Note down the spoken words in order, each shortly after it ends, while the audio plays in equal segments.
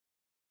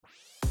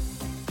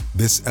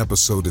This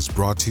episode is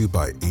brought to you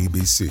by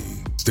ABC.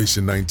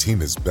 Station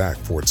 19 is back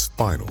for its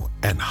final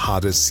and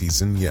hottest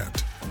season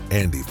yet.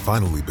 Andy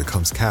finally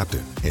becomes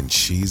captain, and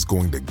she's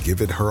going to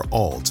give it her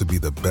all to be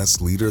the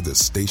best leader the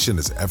station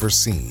has ever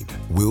seen.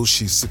 Will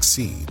she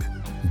succeed?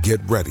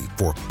 Get ready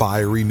for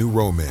fiery new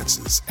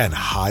romances and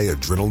high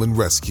adrenaline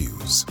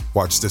rescues.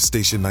 Watch the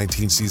Station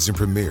 19 season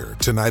premiere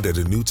tonight at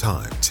a new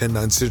time,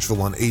 10/9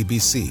 Central on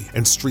ABC,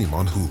 and stream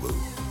on Hulu.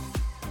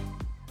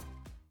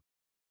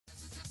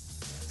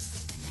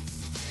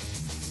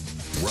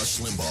 Rush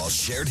Limbaugh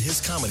shared his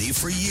comedy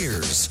for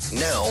years.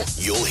 Now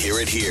you'll hear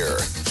it here.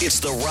 It's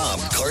the Rob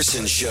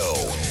Carson Show.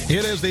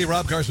 It is the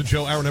Rob Carson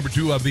Show, hour number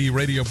 2 of the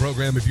radio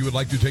program. If you would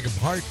like to take a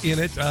part in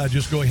it,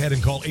 just go ahead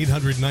and call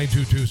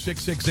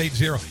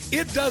 800-922-6680.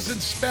 It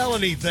doesn't spell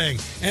anything,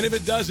 and if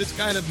it does, it's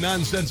kind of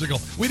nonsensical.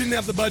 We didn't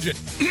have the budget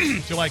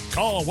to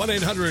call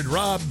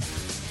 1-800-ROB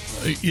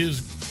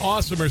is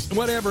awesome or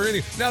whatever.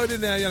 No, we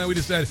didn't. We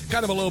just had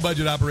kind of a low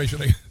budget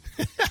operation.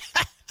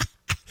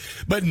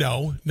 But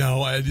no,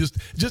 just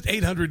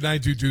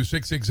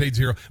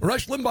 800-922-6680.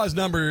 Rush Limbaugh's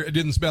number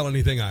didn't spell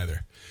anything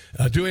either.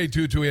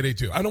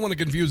 282-2882. I don't want to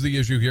confuse the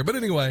issue here, but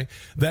anyway,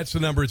 that's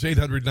the number. It's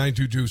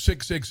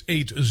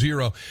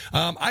 800-922-6680.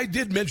 I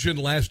did mention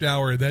last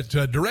hour that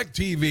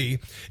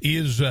DirecTV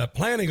is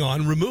planning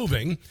on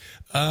removing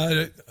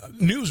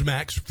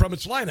Newsmax from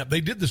its lineup. They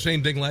did the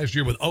same thing last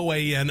year with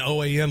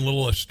OAN,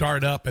 little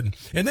startup, and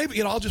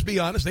they've, I'll just be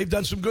honest, they've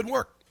done some good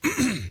work.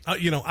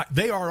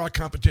 They are our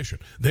competition.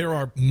 They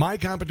are my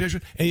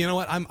competition, and you know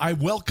what? I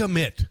welcome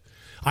it.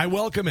 I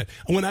welcome it.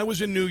 When I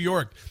was in New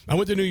York, I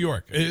went to New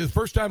York. The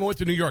first time I went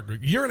to New York, a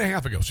year and a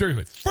half ago,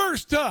 seriously,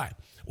 first time.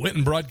 Went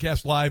and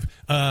broadcast live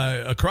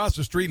across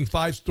the street and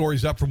 5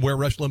 stories up from where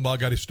Rush Limbaugh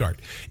got his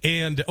start.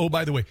 And, oh,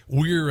 by the way,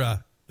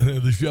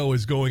 the show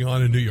is going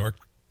on in New York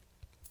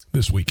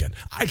this weekend.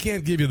 I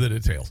can't give you the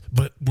details,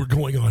 but we're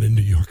going on in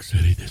New York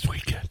City this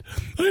weekend.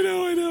 I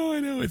know.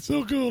 It's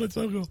so cool.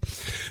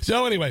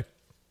 So anyway,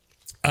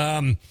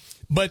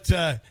 but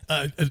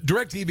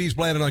DirecTV is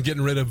planning on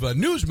getting rid of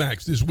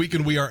Newsmax this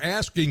weekend. We are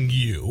asking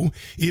you,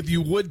 if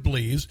you would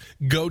please,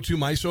 go to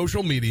my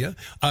social media,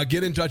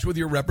 get in touch with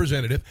your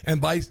representative,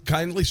 and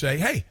kindly say,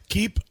 hey,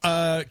 keep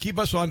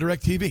us on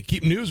DirecTV.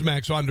 Keep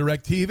Newsmax on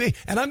DirecTV.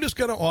 And I'm just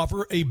going to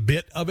offer a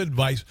bit of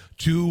advice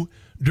to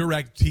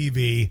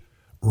DirecTV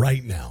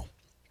right now.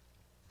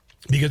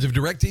 Because if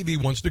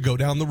DirecTV wants to go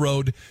down the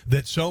road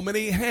that so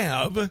many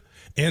have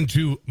and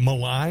to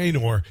malign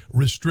or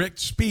restrict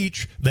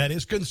speech that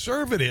is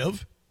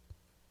conservative,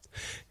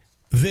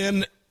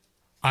 then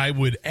I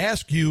would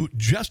ask you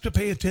just to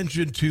pay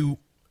attention to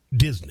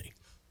Disney.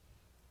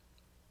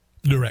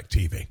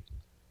 DirecTV.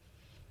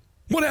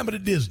 What happened to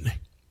Disney?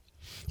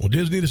 Well,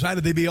 Disney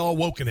decided they'd be all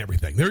woke and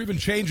everything. They're even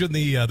changing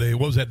what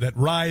was that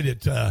ride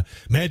at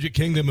Magic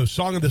Kingdom of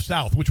Song of the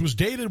South, which was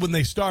dated when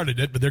they started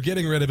it, but they're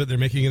getting rid of it. They're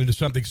making it into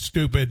something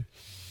stupid.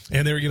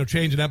 And they're,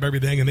 changing up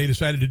everything, and they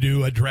decided to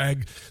do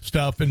drag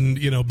stuff and,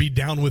 be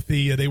down with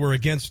they were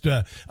against,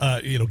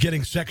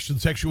 getting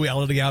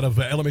sexuality out of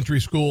elementary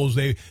schools.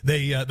 They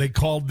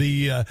called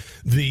the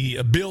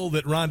bill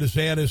that Ron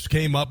DeSantis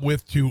came up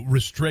with to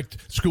restrict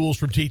schools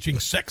from teaching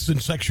sex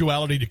and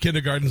sexuality to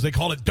kindergartens. They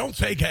called it Don't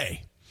Say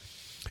Gay.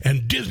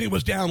 And Disney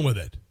was down with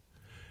it.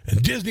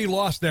 And Disney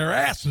lost their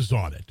asses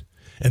on it.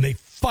 And they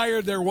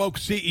fired their woke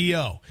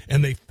CEO.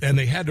 And they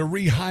had to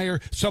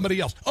rehire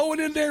somebody else. Oh, and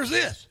then there's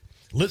this.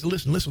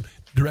 Listen.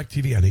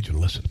 DirecTV, I need you to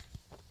listen.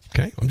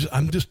 Okay?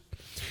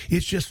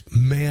 It's just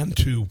man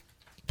to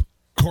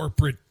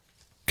corporate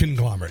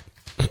conglomerate.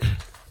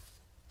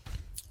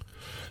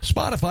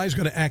 Spotify is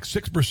going to axe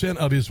 6%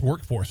 of its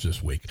workforce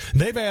this week.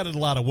 They've added a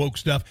lot of woke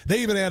stuff.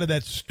 They even added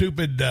that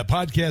stupid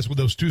podcast with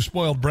those 2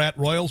 spoiled brat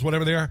royals,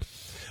 whatever they are.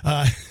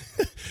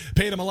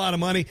 Paid them a lot of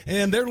money,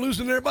 and they're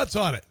losing their butts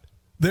on it.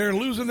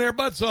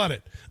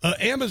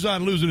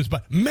 Amazon losing its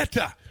butt.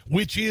 Meta,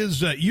 which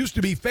is used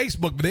to be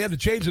Facebook, but they had to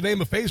change the name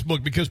of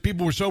Facebook because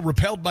people were so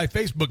repelled by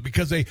Facebook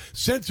because they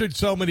censored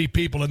so many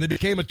people and they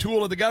became a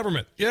tool of the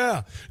government.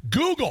 Yeah.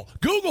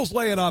 Google's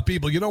laying off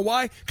people. You know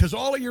why? Because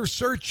all of your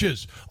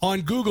searches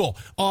on Google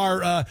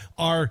are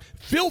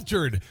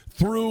filtered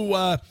through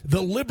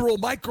the liberal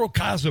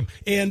microcosm,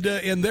 and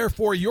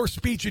therefore your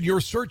speech and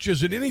your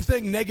searches and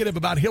anything negative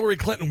about Hillary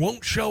Clinton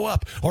won't show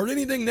up, or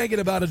anything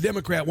negative about a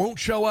Democrat won't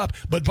show up.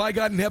 But by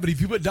God in heaven,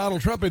 if you put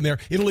Donald Trump in there,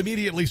 it'll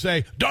immediately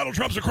say, Donald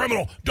Trump's a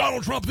criminal,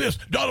 Donald Trump this,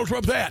 Donald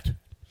Trump that.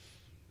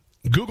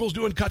 Google's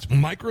doing cuts.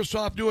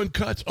 Microsoft doing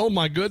cuts. Oh,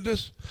 my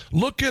goodness.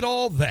 Look at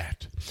all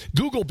that.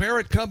 Google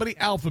parent company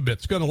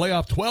Alphabet's going to lay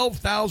off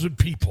 12,000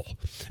 people.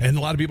 And a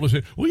lot of people are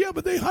saying, well, yeah,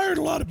 but they hired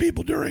a lot of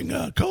people during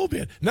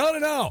COVID.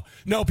 No.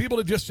 No, people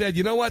have just said,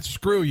 you know what?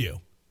 Screw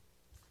you.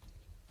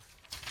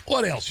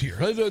 What else here?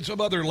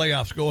 Some other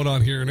layoffs going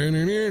on here.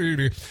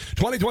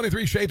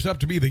 2023 shapes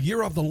up to be the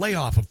year of the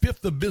layoff. A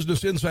fifth of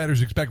Business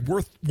Insiders expect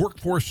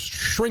workforce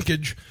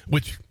shrinkage,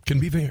 which can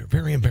be very,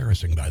 very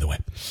embarrassing, by the way.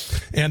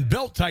 And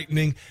belt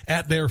tightening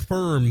at their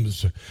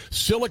firms.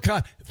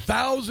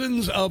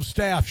 Thousands of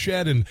staff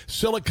shed in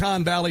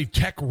Silicon Valley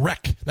tech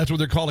wreck. That's what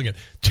they're calling it,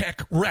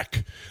 tech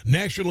wreck.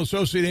 National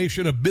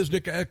Association of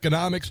Business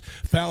Economics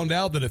found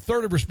out that a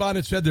third of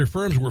respondents said their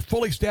firms were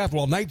fully staffed,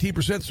 while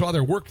 19% saw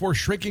their workforce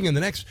shrinking in the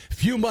next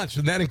few months.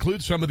 And that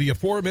includes some of the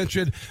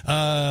aforementioned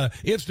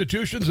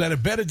institutions that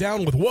have bedded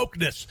down with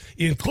wokeness,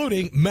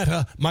 including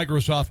Meta,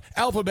 Microsoft,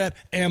 Alphabet,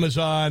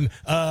 Amazon,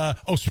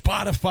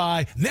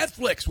 Spotify,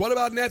 Netflix. What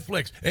about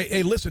Netflix?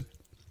 Hey, listen.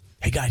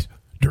 Hey, guys,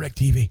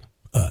 DirecTV.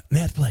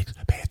 Netflix.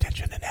 Pay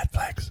attention to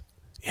Netflix.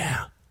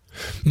 Yeah.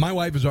 My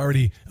wife is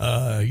already,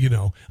 I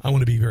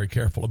want to be very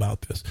careful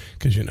about this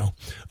because,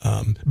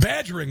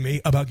 badgering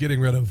me about getting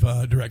rid of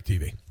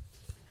DirecTV.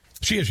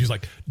 She's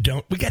like,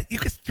 you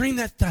can stream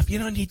that stuff. You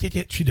don't need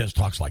to. She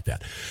talks like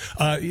that.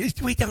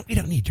 We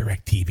don't need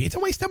DirecTV. It's a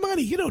waste of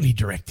money. You don't need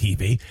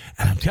DirecTV.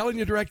 And I'm telling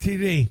you,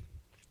 DirecTV,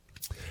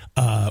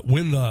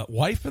 when the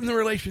wife in the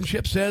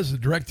relationship says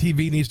that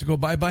DirecTV needs to go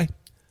bye-bye,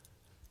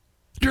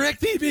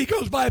 DirecTV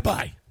goes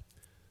bye-bye.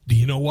 Do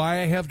you know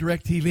why I have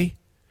DirecTV?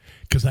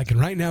 Because I can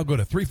right now go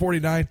to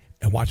 $3.49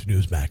 and watch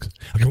Newsmax.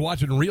 I can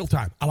watch it in real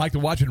time. I like to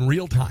watch it in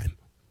real time.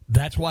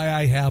 That's why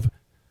I have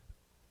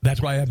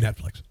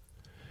Netflix.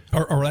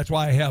 Or that's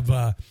why I have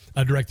a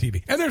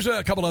DirecTV. And there's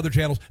a couple other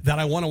channels that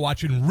I want to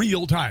watch in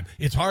real time.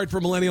 It's hard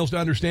for millennials to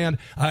understand.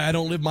 I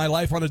don't live my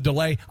life on a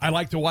delay. I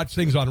like to watch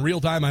things on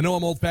real time. I know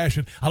I'm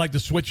old-fashioned. I like to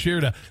switch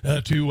here to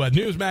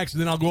Newsmax,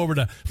 and then I'll go over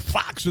to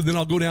Fox, and then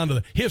I'll go down to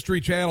the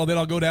History Channel, then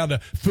I'll go down to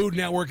Food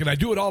Network, and I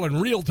do it all in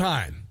real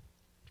time.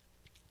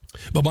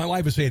 But my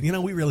wife is saying,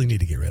 we really need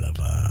to get rid of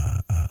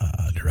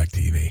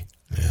DirecTV.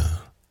 Yeah.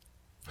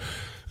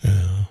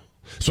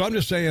 So I'm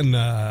just saying,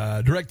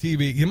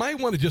 DirecTV, you might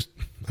want to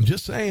I'm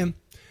just saying,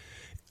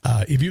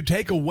 if you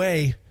take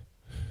away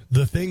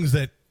the things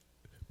that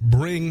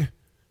bring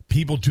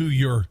people to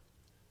your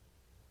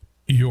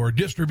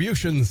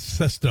distribution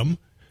system,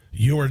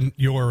 it's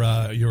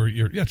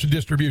a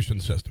distribution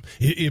system.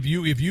 If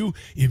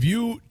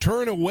you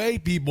turn away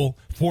people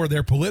for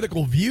their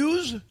political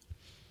views,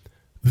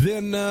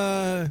 then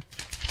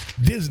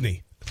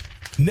Disney,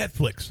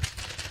 Netflix,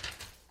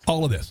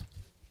 all of this.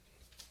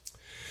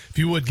 If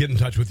you would get in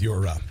touch with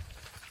your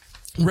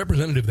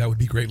representative, that would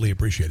be greatly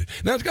appreciated.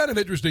 Now, it's kind of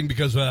interesting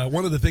because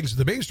one of the things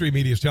the mainstream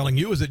media is telling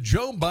you is that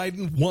Joe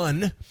Biden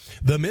won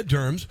the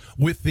midterms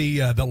with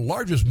the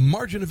largest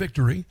margin of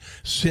victory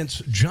since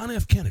John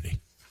F. Kennedy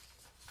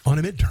on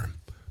a midterm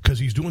because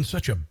he's doing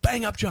such a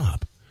bang-up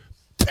job.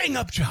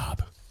 Bang-up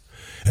job.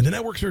 And the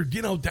networks are,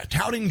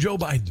 touting Joe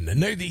Biden.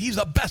 And he's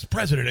the best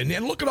president.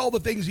 And look at all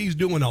the things he's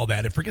doing, all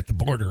that. And forget the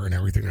border and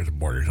everything. There's a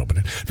border's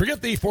opening.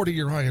 Forget the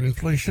 40-year high in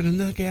inflation and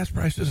the gas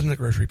prices and the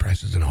grocery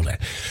prices and all that.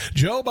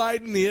 Joe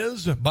Biden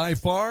is, by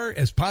far,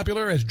 as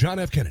popular as John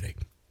F. Kennedy.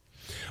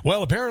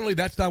 Well, apparently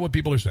that's not what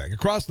people are saying.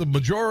 Across the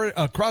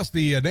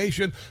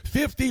nation,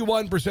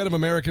 51% of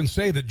Americans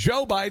say that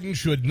Joe Biden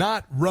should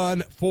not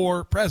run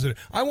for president.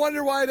 I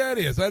wonder why that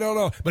is. I don't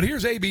know. But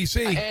here's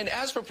ABC. And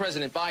as for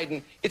President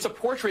Biden, it's a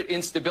portrait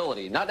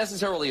instability, not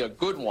necessarily a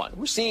good one.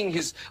 We're seeing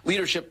his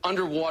leadership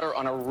underwater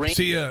on a range.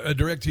 See,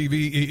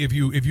 DirecTV, if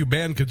you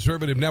ban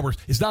conservative networks,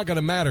 it's not going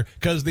to matter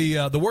because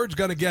the word's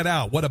going to get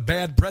out. What a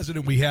bad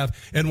president we have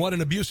and what an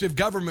abusive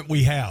government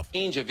we have.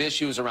 Range of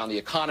issues around the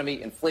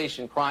economy,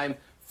 inflation, crime.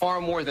 Far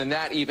more than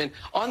that, even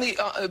on the.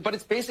 But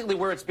it's basically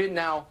where it's been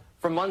now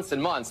for months and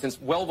months, since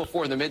well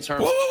before the midterms.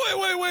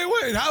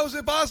 Wait! How is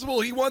it possible?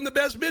 He won the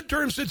best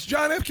midterm since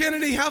John F.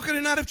 Kennedy. How could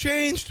it not have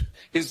changed?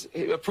 His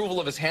approval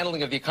of his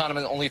handling of the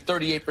economy only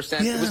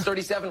 38%. Yeah. It was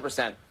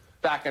 37%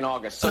 back in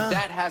August. So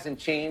that hasn't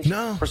changed.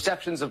 No.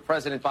 Perceptions of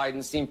President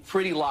Biden seem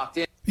pretty locked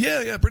in.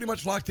 Yeah, pretty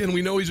much locked in.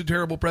 We know he's a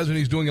terrible president.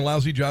 He's doing a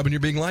lousy job, and you're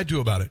being lied to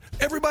about it.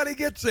 Everybody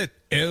gets it.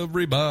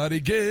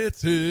 Everybody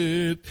gets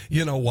it.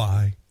 You know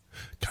why?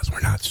 Because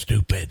we're not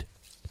stupid.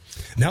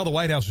 Now the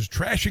White House is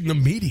trashing the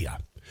media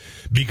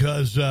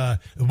because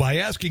by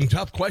asking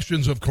tough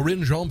questions of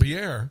Karine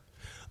Jean-Pierre,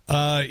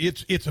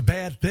 it's a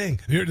bad thing.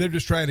 They're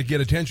just trying to get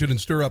attention and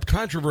stir up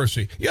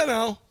controversy.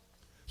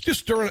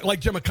 Just stirring it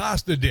like Jim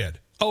Acosta did.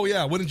 Oh,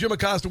 yeah, when Jim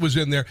Acosta was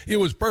in there, it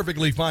was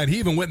perfectly fine. He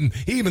even went and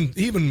he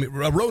even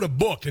wrote a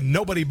book, and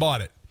nobody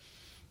bought it.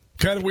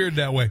 Kind of weird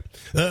that way.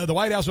 The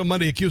White House on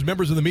Monday accused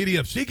members of the media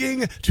of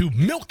seeking to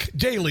milk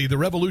daily the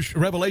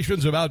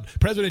revelations about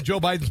President Joe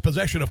Biden's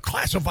possession of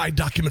classified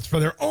documents for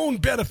their own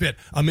benefit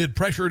amid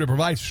pressure to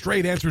provide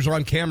straight answers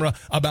on camera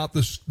about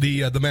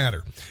the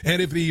matter.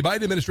 And if the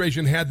Biden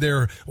administration had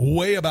their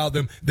way about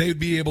them, they'd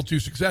be able to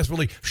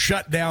successfully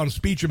shut down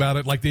speech about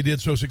it like they did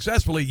so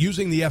successfully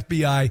using the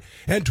FBI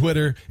and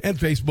Twitter and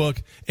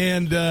Facebook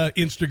and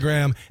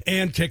Instagram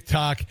and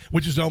TikTok,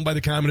 which is owned by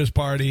the Communist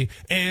Party,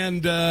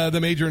 and the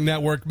major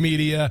network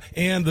media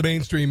and the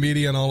mainstream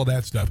media and all of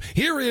that stuff.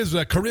 Here is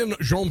Karine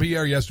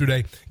Jean-Pierre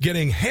yesterday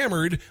getting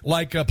hammered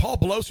like Paul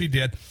Pelosi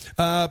did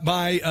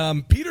by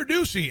Peter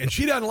Doocy, and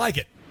she doesn't like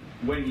it.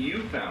 When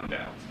you found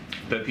out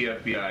that the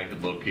FBI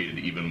had located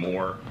even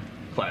more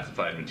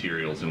classified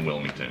materials in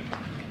Wilmington,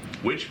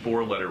 Which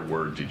four-letter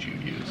word did you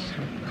use?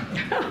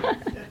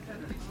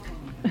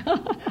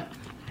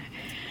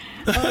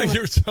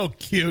 You're so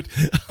cute.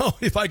 Oh,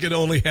 if I could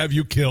only have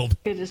you killed.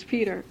 It is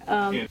Peter.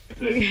 My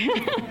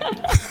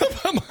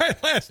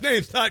last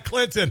name's not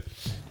Clinton.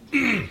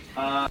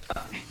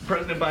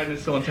 President Biden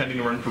is still intending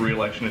to run for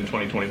re-election in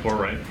 2024,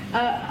 right?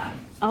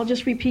 I'll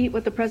just repeat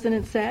what the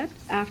president said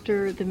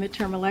after the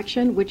midterm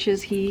election, which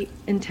is he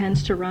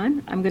intends to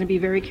run. I'm going to be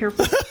very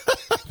careful.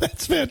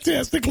 That's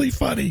fantastically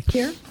funny.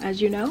 Here,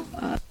 as you know,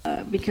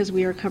 because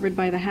we are covered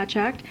by the Hatch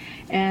Act,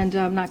 and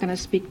I'm not going to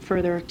speak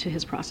further to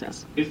his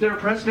process. Is there a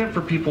precedent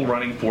for people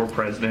running for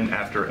president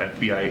after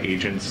FBI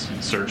agents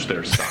search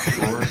their sock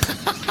drawers?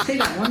 Say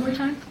that one more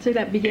time. Say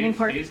that beginning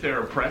part. Is there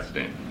a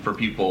precedent for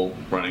people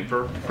running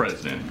for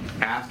president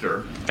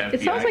after FBI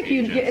It sounds like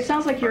agents? It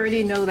sounds like you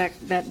already know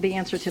that the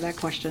answer to that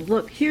question.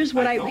 Look, here's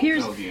what I don't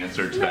know the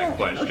answer to that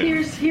question.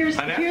 Here's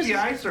an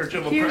FBI search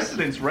of a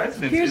president's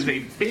residence is a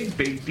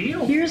big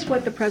deal. Here's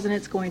what the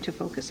president's going to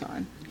focus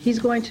on. He's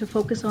going to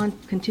focus on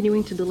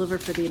continuing to deliver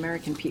for the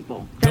American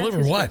people.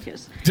 Deliver what?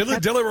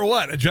 Deliver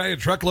what? A giant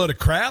truckload of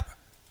crap?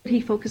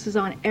 He focuses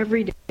on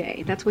every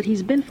day. That's what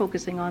he's been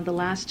focusing on the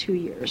last 2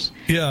 years.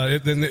 Yeah,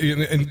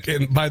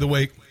 and by the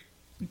way,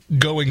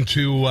 going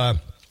to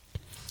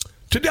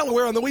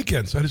Delaware on the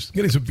weekends. I'm just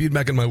getting some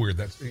feedback in my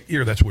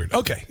ear. That's weird.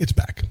 Okay, it's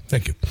back.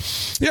 Thank you.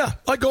 Yeah,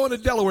 like going to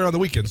Delaware on the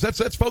weekends.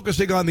 That's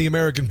focusing on the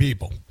American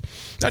people.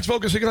 That's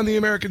focusing on the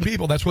American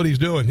people. That's what he's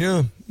doing.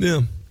 Yeah.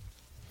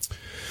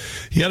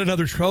 He had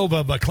another trove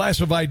of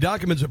classified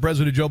documents at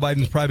President Joe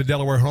Biden's private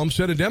Delaware home.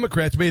 Senate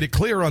Democrats made it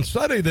clear on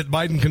Sunday that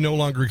Biden can no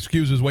longer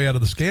excuse his way out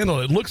of the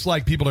scandal. It looks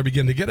like people are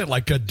beginning to get it,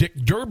 like Dick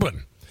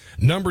Durbin.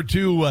 Number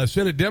 2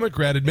 Senate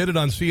Democrat admitted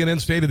on CNN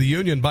State of the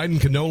Union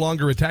Biden can no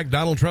longer attack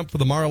Donald Trump for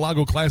the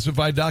Mar-a-Lago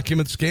classified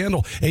document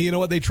scandal. And you know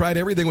what? They tried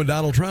everything with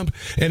Donald Trump.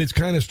 And it's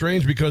kind of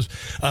strange because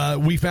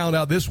we found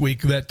out this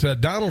week that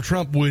Donald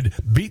Trump would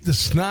beat the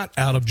snot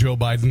out of Joe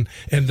Biden.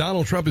 And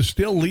Donald Trump is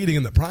still leading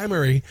in the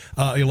primary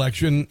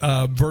election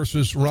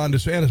versus Ron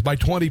DeSantis by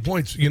 20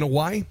 points. You know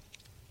why?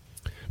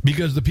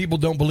 Because the people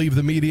don't believe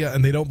the media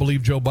and they don't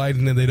believe Joe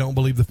Biden and they don't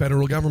believe the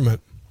federal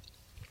government.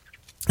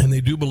 And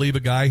they do believe a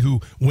guy who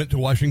went to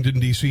Washington,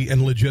 D.C.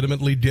 and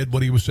legitimately did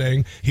what he was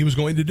saying he was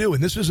going to do.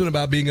 And this isn't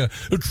about being a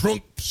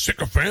Trump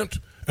sycophant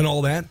and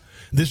all that.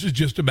 This is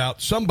just about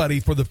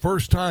somebody for the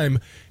first time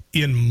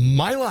in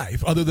my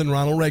life, other than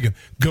Ronald Reagan,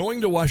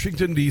 going to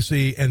Washington,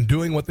 D.C. and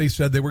doing what they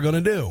said they were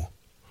going to do.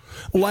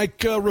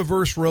 Like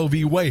reverse Roe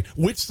v. Wade,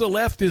 which the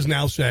left is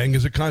now saying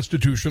is a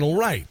constitutional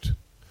right,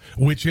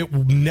 which it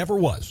never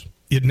was.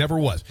 It never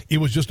was. It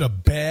was just a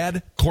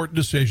bad court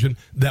decision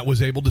that was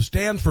able to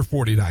stand for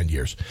 49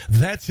 years.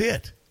 That's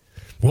it.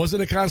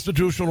 Wasn't a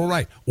constitutional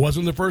right.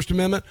 Wasn't the First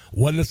Amendment.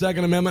 Wasn't the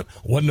Second Amendment.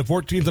 Wasn't the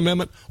 14th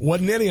Amendment.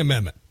 Wasn't any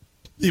amendment.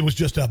 It was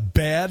just a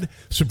bad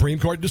Supreme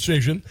Court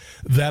decision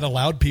that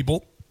allowed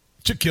people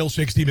to kill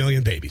 60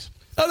 million babies.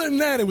 Other than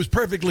that, it was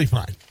perfectly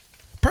fine.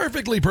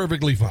 Perfectly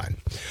fine.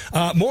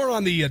 More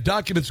on the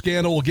document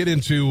scandal. We'll get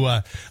into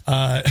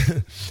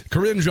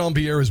Karine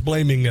Jean-Pierre is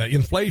blaming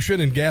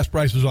inflation and gas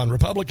prices on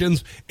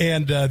Republicans,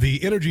 and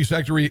the Energy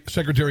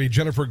Secretary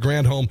Jennifer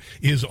Granholm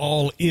is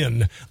all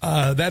in.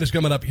 That is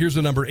coming up. Here's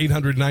the number,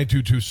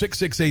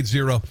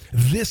 800-922-6680.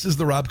 This is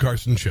the Rob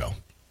Carson Show.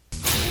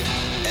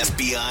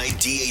 FBI,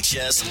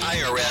 DHS,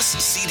 IRS,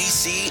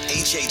 CDC,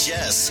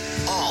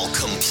 HHS. All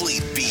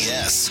complete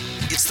BS.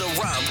 It's the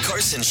Rob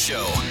Carson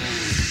Show.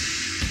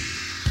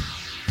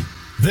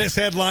 This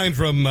headline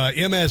from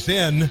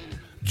MSN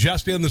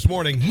just in this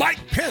morning. Mike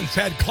Pence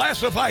had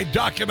classified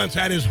documents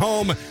at his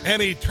home,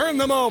 and he turned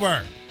them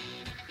over.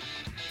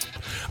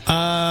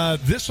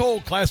 This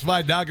whole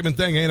classified document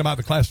thing ain't about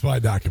the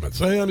classified documents.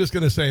 I'm just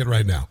going to say it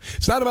right now.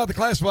 It's not about the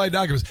classified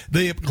documents.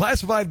 The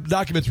classified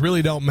documents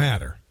really don't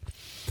matter.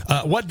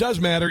 What does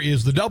matter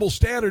is the double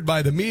standard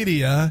by the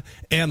media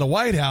and the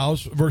White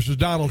House versus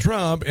Donald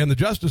Trump and the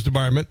Justice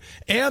Department,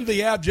 and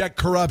the abject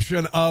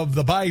corruption of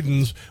the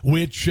Bidens,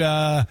 which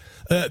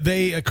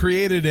they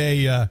created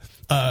a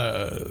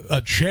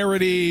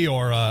charity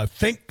or a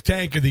think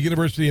tank at the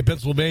University of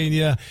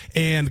Pennsylvania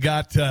and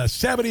got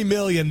 $70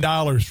 million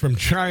from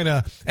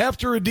China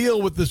after a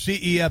deal with the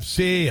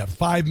CEFC, a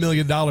 $5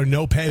 million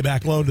no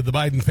payback loan to the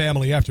Biden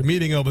family after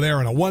meeting over there,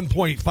 and a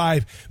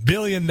 $1.5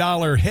 billion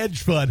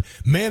hedge fund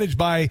managed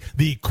by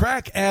the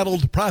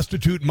crack-addled,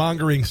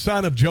 prostitute-mongering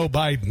son of Joe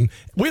Biden,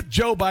 with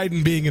Joe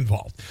Biden being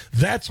involved.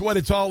 That's what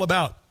it's all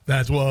about.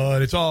 That's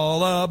what it's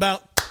all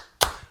about.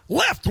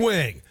 Left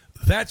wing.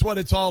 That's what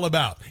it's all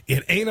about.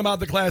 It ain't about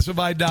the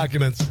classified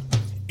documents.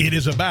 It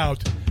is about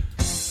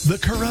the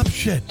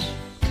corruption.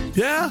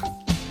 Yeah?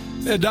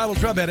 And Donald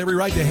Trump had every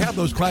right to have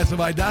those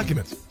classified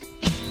documents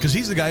because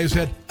he's the guy who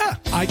said,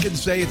 I can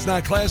say it's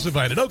not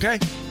classified. And okay,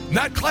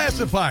 not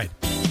classified.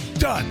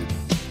 Done.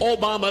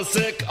 Obama's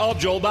sick of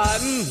Joe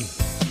Biden.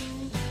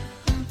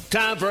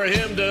 Time for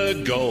him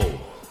to go.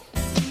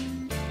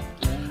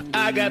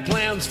 I got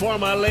plans for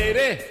my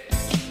lady,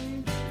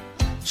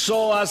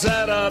 so I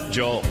set up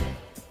Joe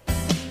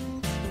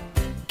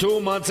 2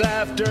 months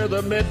after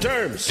the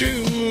midterms,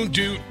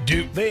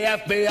 the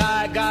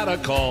FBI got a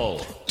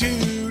call.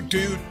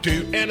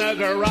 In a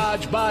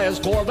garage by his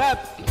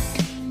Corvette,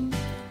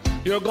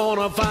 you're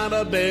gonna find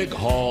a big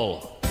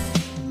haul.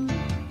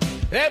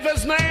 If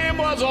his name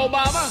was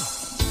Obama,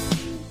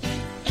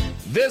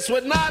 this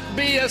would not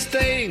be a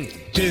sting.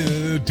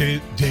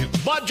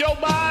 But Joe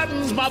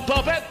Biden's my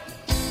puppet,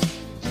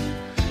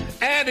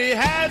 and he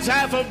has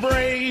half a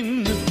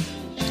brain.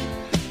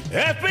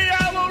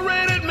 FBI will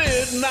raid at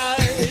midnight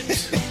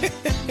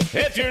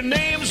if your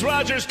name's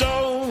Roger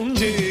Stone.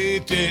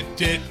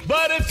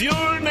 But if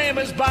your name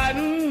is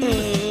Biden,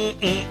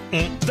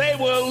 they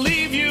will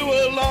leave you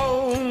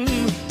alone.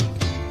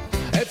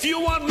 If you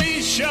want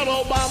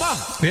Michelle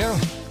Obama. Yeah.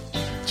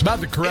 It's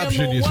about the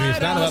corruption, you see. It's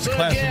not about the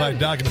classified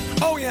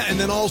documents. Oh, yeah, and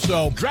then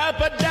also... drop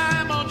a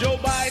dime on Joe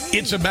Biden.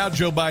 It's about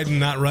Joe Biden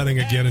not running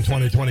again in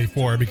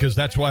 2024 because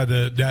that's why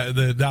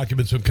the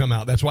documents have come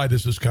out. That's why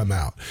this has come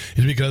out.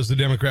 It's because the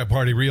Democrat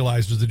Party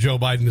realizes that Joe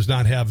Biden does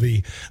not have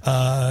the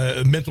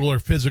mental or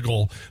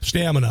physical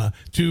stamina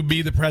to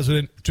be the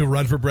president, to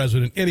run for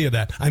president, any of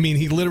that. I mean,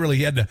 he literally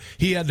had to,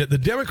 the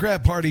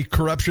Democrat Party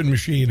corruption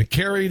machine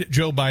carried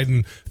Joe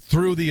Biden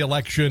through the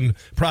election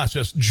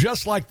process,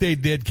 just like they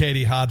did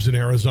Katie Hobbs in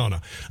Arizona.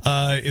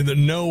 In the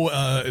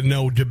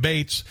no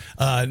debates,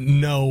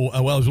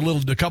 well,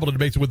 there's a couple of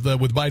debates with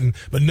Biden,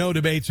 but no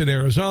debates in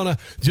Arizona.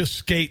 Just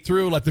skate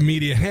through, let the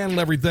media handle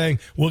everything.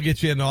 We'll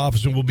get you in the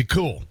office and we'll be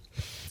cool.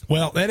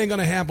 Well, that ain't going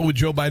to happen with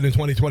Joe Biden in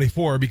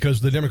 2024 because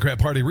the Democrat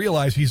Party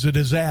realized he's a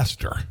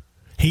disaster.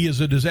 He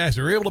is a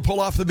disaster. We're able to pull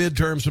off the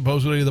midterm,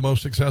 supposedly the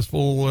most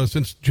successful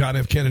since John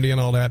F. Kennedy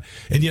and all that,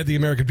 and yet the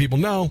American people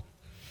know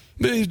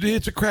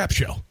it's a crap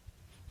show.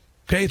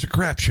 Okay, it's a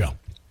crap show.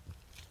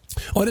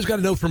 Oh, I just got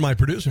a note from my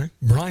producer,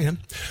 Brian.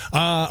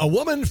 A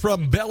woman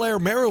from Bel Air,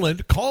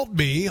 Maryland, called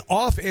me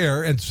off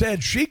air and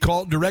said she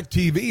called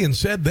DirecTV and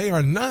said they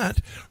are not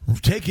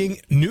taking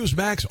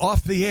Newsmax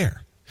off the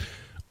air.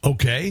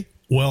 Okay,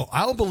 well,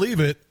 I'll believe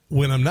it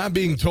when I'm not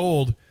being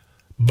told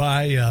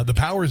by the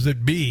powers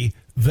that be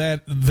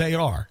that they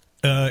are.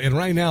 And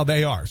right now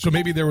they are. So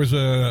maybe there was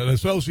an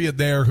associate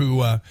there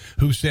who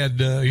said,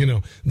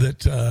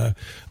 that,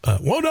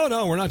 well,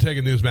 no, we're not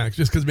taking Newsmax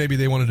just because maybe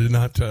they wanted to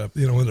not,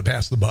 wanted to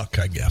pass the buck,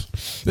 I guess.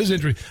 This is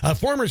interesting.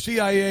 Former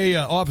CIA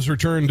officer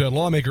turned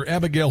lawmaker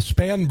Abigail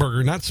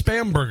Spanberger, not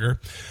Spamberger,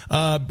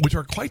 which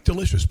are quite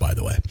delicious, by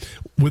the way,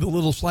 with a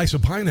little slice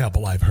of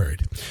pineapple, I've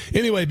heard.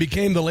 Anyway,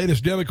 became the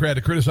latest Democrat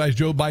to criticize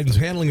Joe Biden's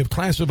handling of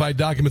classified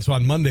documents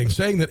on Monday,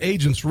 saying that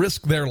agents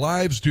risk their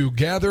lives to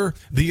gather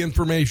the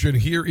information.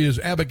 Here is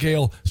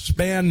Abigail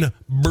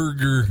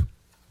Spanberger.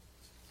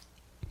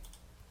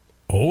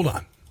 Hold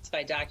on.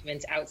 By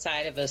documents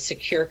outside of a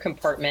secure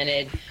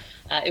compartmented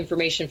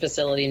information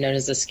facility known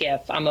as a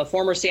SCIF. I'm a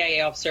former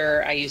CIA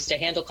officer. I used to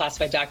handle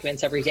classified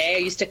documents every day. I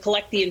used to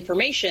collect the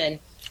information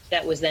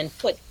that was then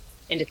put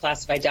into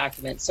classified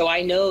documents. So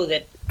I know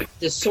that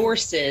the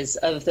sources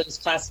of those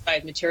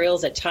classified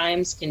materials at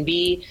times can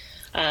be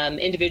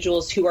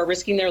individuals who are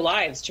risking their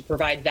lives to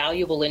provide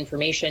valuable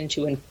information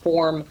to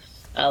inform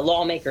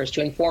lawmakers,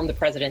 to inform the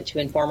president, to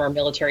inform our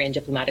military and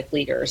diplomatic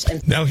leaders.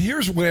 And now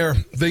here's where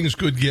things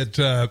could get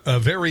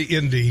very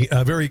indie,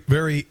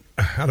 very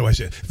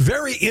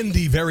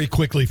indie very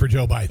quickly for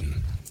Joe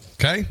Biden.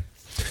 Okay?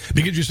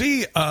 Because you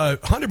see,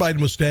 Hunter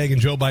Biden was staying in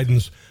Joe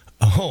Biden's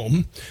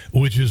home,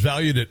 which is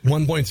valued at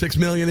 $1.6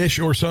 million-ish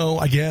or so,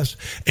 I guess.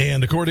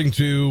 And according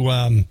to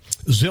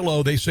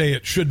Zillow, they say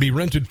it should be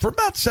rented for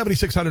about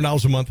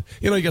 $7,600 a month.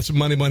 You get some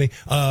money,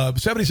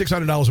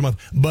 $7,600 a month.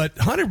 But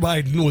Hunter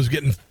Biden was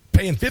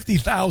paying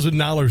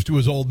 $50,000 to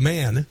his old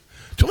man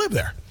to live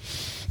there,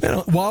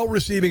 while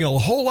receiving a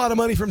whole lot of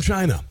money from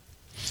China.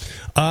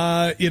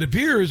 It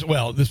appears,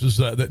 this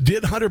is,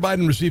 did Hunter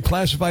Biden receive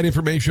classified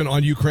information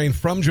on Ukraine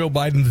from Joe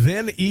Biden,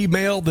 then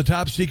emailed the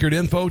top secret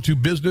info to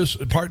business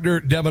partner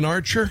Devon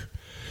Archer?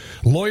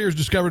 Lawyers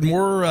discovered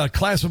more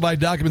classified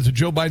documents at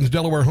Joe Biden's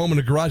Delaware home in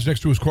a garage next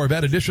to his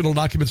Corvette. Additional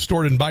documents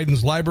stored in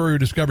Biden's library were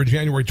discovered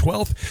January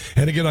 12th.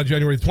 And again on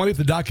January 20th,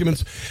 the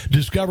documents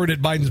discovered at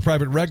Biden's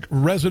private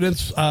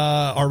residence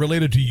are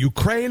related to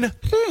Ukraine,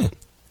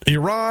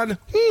 Iran,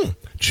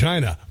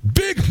 China,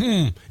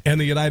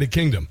 and the United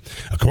Kingdom.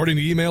 According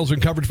to emails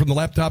uncovered from the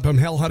laptop on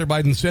Hunter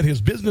Biden sent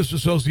his business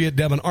associate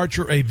Devon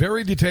Archer a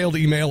very detailed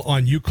email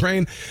on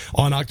Ukraine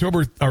on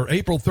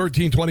April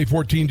 13,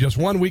 2014, just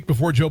 1 week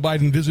before Joe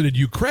Biden visited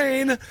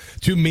Ukraine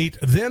to meet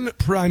then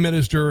Prime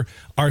Minister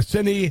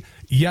Arseniy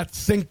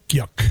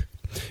Yatsenyuk.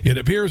 It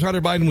appears Hunter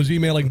Biden was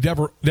emailing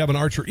Devon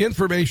Archer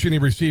information he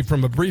received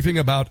from a briefing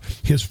about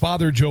his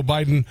father, Joe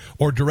Biden,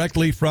 or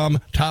directly from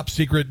top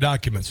secret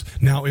documents.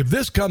 Now, if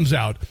this comes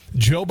out,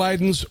 Joe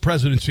Biden's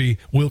presidency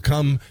will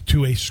come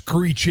to a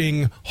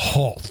screeching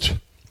halt.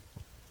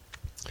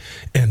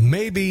 And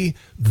maybe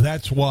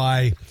that's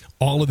why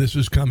all of this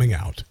is coming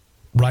out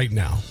right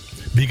now.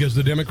 Because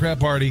the Democrat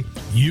Party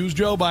used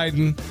Joe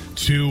Biden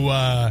to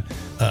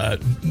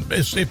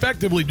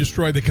effectively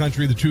destroy the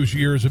country the 2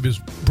 years of his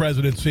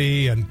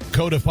presidency and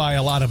codify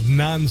a lot of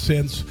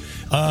nonsense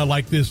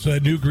like this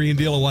new Green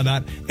Deal and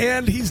whatnot.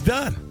 And he's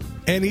done.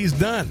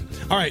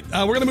 All right,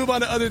 we're going to move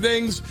on to other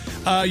things.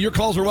 Your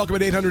calls are welcome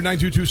at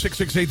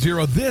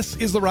 800-922-6680. This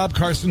is the Rob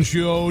Carson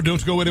Show.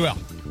 Don't go anywhere.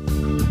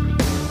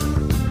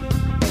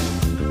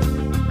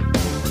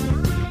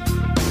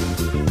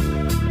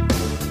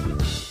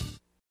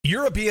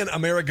 European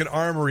American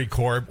Armory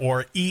Corp,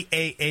 or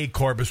EAA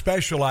Corp, is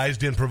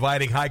specialized in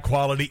providing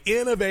high-quality,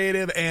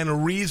 innovative,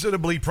 and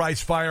reasonably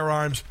priced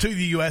firearms to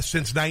the U.S.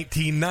 since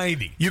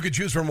 1990. You can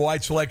choose from a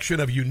wide selection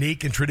of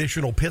unique and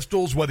traditional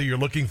pistols, whether you're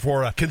looking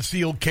for a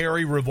concealed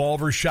carry,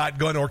 revolver,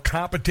 shotgun, or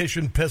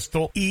competition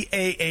pistol.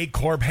 EAA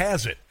Corp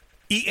has it.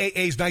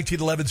 EAA's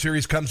 1911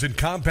 series comes in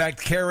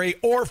compact carry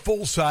or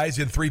full size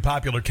in 3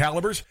 popular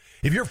calibers.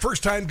 If you're a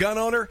first-time gun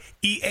owner,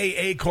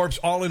 EAA Corp's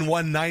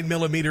all-in-one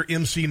 9mm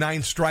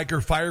MC9 Striker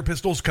fire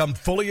pistols come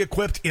fully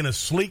equipped in a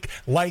sleek,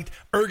 light,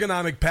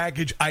 ergonomic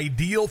package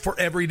ideal for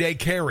everyday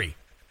carry.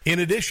 In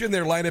addition,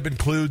 their lineup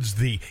includes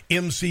the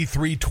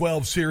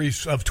MC312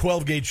 series of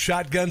 12-gauge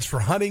shotguns for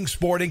hunting,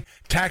 sporting,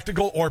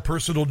 tactical, or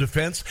personal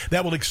defense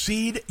that will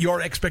exceed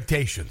your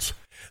expectations.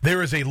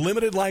 There is a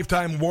limited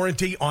lifetime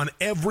warranty on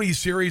every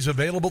series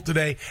available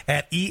today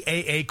at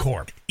EAA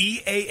Corp.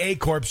 EAA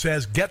Corp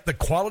says get the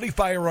quality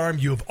firearm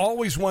you've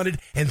always wanted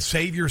and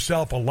save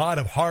yourself a lot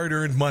of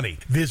hard-earned money.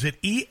 Visit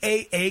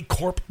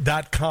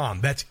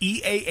EAAcorp.com. That's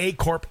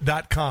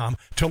EAAcorp.com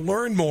to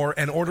learn more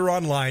and order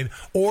online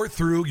or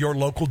through your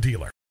local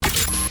dealer.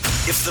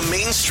 If the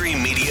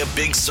mainstream media,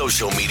 big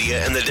social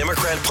media, and the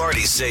Democrat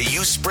Party say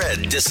you spread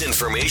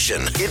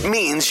disinformation, it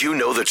means you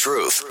know the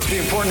truth. The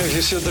important is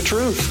you said the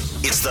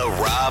truth. It's the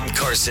Rob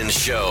Carson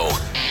Show.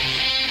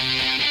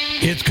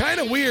 It's kind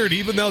of weird,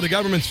 even though the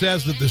government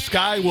says that the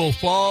sky will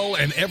fall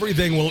and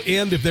everything will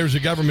end if there's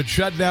a government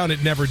shutdown,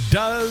 it never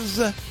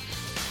does.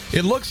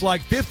 It looks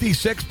like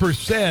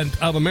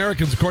 56% of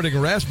Americans, according to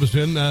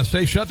Rasmussen,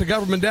 say shut the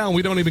government down.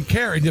 We don't even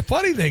care. And the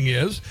funny thing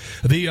is,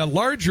 the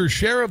larger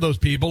share of those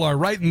people are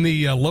right in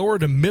the lower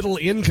to middle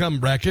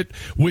income bracket,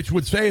 which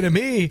would say to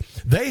me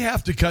they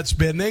have to cut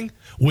spending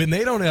when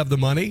they don't have the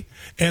money,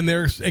 and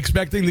they're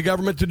expecting the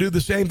government to do the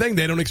same thing.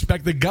 They don't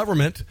expect the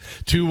government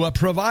to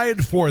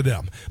provide for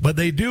them. But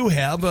they do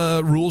have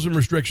rules and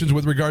restrictions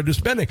with regard to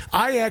spending.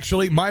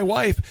 My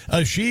wife,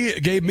 she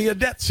gave me a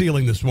debt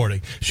ceiling this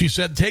morning. She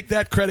said, take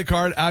that credit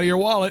card out of your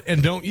wallet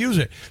and don't use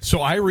it.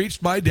 So I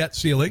reached my debt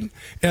ceiling,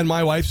 and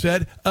my wife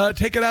said,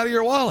 take it out of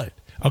your wallet.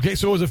 Okay,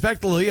 so it was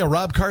effectively a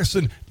Rob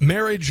Carson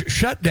marriage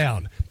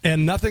shutdown,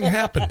 and nothing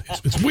happened.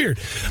 It's weird.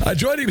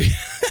 Joining me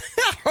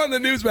on the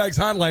Newsmax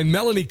hotline,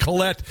 Melanie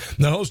Collette,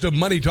 the host of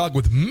Money Talk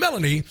with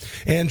Melanie,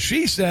 and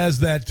she says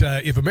that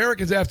if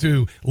Americans have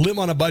to live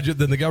on a budget,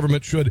 then the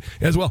government should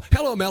as well.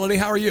 Hello, Melanie.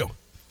 How are you?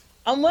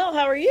 I'm well.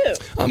 How are you?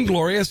 I'm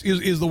glorious.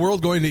 Is the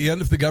world going to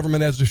end if the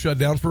government has to shut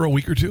down for a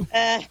week or two?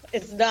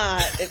 It's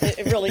not.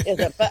 It really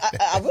isn't. But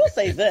I will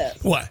say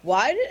this. What?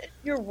 Why did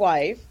your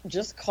wife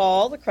just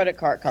call the credit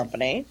card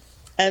company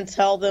and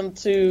tell them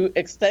to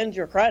extend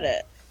your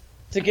credit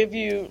to give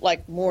you,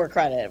 more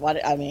credit?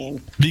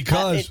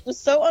 Because it was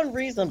so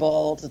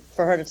unreasonable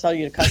for her to tell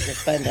you to cut your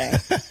spending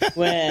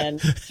when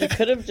she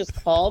could have just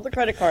called the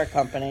credit card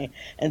company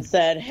and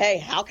said, hey,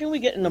 how can we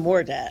get into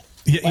more debt?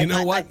 Yeah, you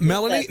know what,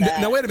 Melanie?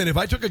 Now, wait a minute. If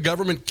I took a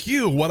government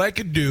cue, what I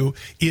could do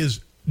is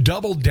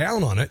double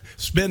down on it,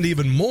 spend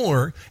even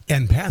more,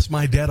 and pass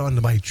my debt on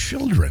to my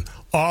children.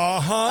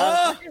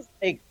 That is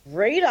a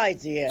great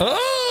idea.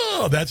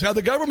 Oh, that's how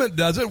the government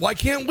does it. Why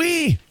can't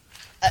we?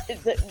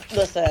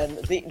 Listen,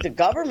 the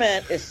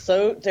government is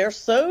they're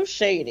so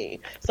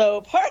shady.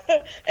 So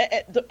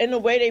in the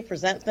way they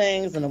present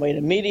things and the way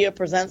the media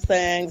presents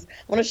things, I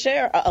want to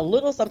share a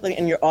little something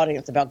in your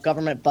audience about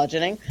government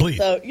budgeting. Please.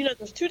 So,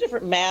 there's 2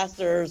 different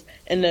masters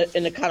in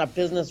the kind of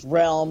business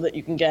realm that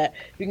you can get.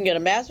 You can get a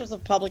master's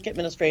of public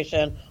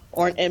administration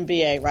or an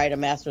MBA, right? A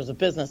master's of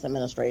business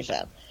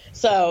administration.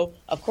 So,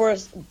 of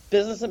course,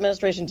 business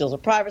administration deals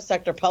with private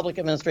sector, public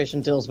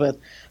administration deals with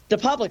the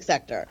public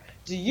sector.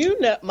 Do you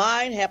know,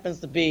 mine happens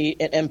to be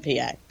an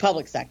MPA,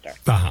 public sector.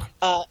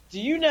 Uh-huh. Do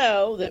you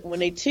know that when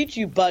they teach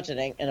you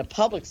budgeting in a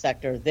public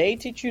sector, they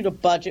teach you to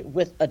budget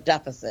with a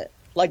deficit?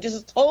 This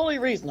is totally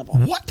reasonable.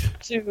 What?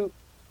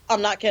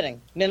 I'm not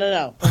kidding.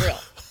 No, for real.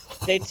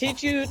 They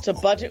teach you to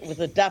budget with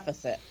a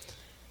deficit.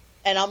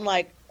 And I'm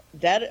like,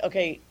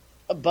 budgeting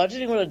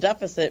with a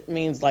deficit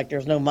means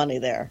there's no money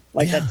there.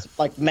 That's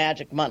like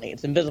magic money.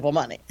 It's invisible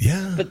money.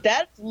 Yeah. But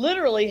that's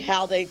literally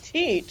how they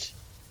teach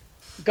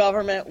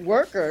government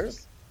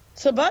workers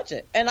to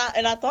budget. And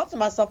I thought to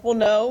myself, well,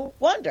 no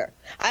wonder.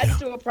 I had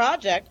to do a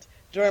project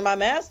during my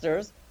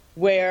master's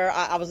where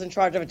I was in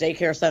charge of a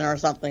daycare center or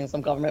something,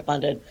 some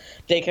government-funded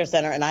daycare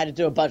center, and I had to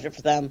do a budget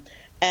for them.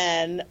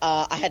 And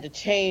I had to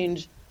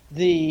change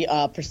the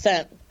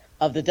percent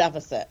of the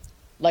deficit,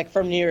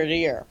 from year to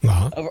year,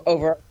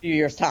 over a few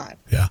years' time.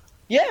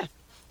 Yeah,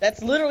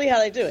 that's literally how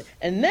they do it.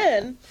 And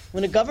then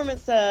when the government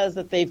says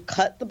that they've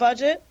cut the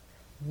budget,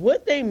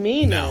 what they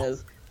mean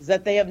is is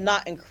that they have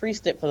not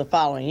increased it for the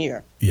following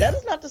year. Yeah. That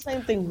is not the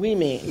same thing we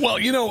mean. Well,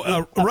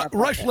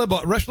 Rush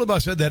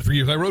Limbaugh said that for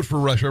years. I wrote for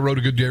Rush. I wrote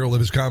a good deal of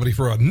his comedy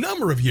for a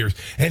number of years,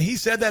 and he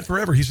said that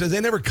forever. He says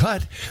they never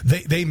cut.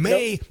 They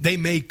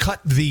may cut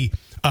the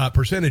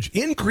percentage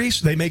increase.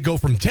 They may go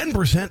from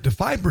 10% to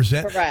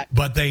 5%. Correct.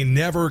 But they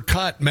never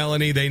cut,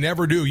 Melanie. They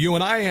never do. You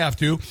and I have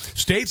to.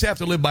 States have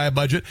to live by a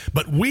budget,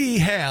 but we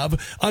have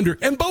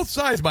and both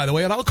sides, by the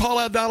way, and I'll call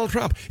out Donald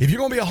Trump. If you're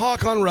going to be a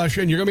hawk on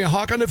Russia and you're going to be a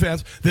hawk on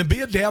defense, then be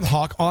a damn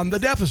hawk on the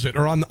deficit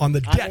or on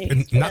the debt,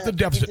 and not the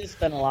deficit. He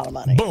spent a lot of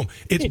money. Boom.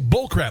 It's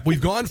bullcrap.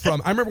 We've gone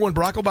from, I remember when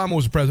Barack Obama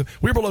was president,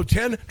 we were below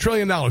 $10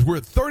 trillion. We're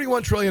at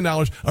 $31 trillion,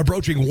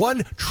 approaching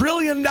 $1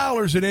 trillion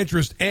in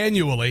interest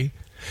annually.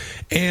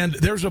 And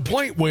there's a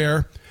point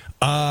where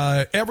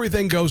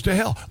everything goes to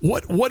hell.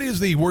 What is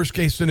the worst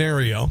case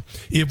scenario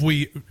if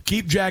we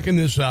keep jacking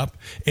this up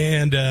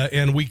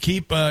and we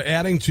keep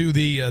adding to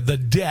the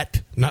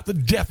debt, not the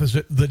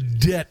deficit, the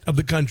debt of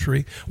the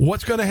country?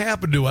 What's going to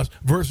happen to us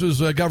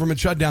versus a government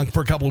shutdown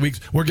for a couple of weeks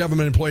where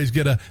government employees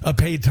get a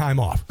paid time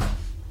off?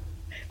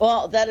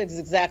 Well, that is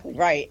exactly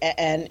right.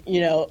 And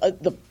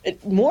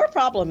more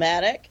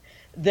problematic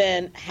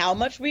than how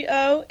much we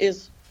owe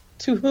is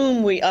to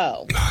whom we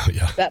owe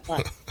that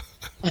money.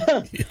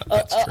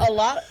 A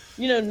lot,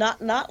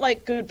 not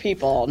like good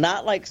people,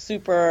 not like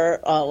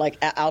super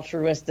like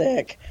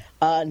altruistic,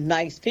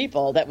 nice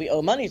people that we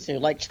owe money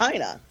to, like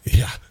China,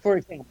 for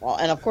example.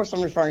 And of course,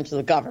 I'm referring to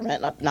the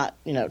government, not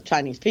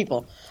Chinese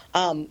people.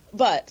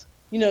 But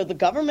the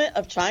government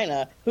of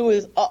China, who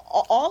is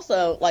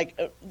also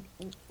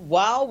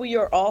while we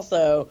are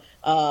also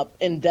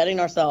indebting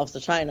ourselves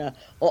to China,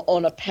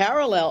 on a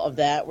parallel of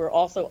that, we're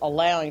also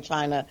allowing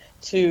China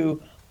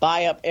to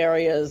buy up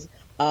areas,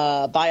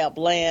 buy up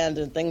land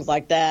and things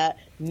like that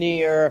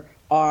near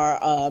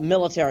our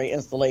military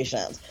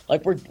installations.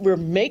 Like we're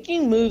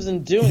making moves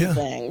and doing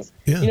things.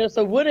 Yeah.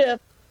 So what if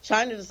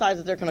China decides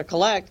that they're going to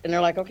collect and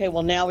they're like, okay,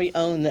 well now we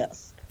own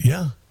this.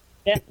 Yeah.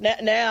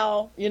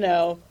 Now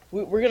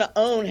we're going to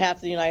own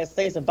half the United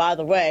States, and by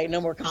the way, no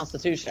more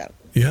Constitution.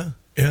 Yeah.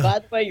 By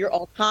the way, you're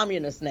all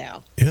communists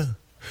now. Yeah.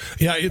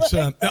 Yeah, it's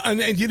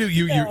and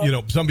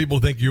you some people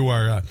think you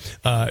are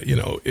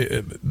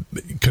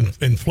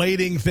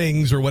inflating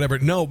things or whatever.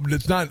 No,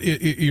 it's not.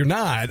 You're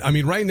not. I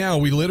mean, right now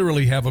we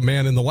literally have a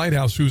man in the White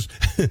House whose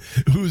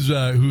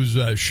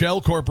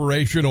shell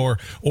corporation or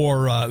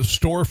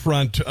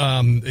storefront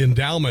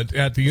endowment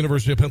at the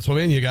University of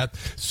Pennsylvania got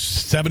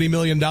 $70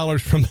 million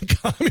from the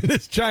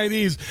Communist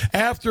Chinese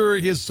after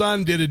his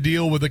son did a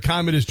deal with the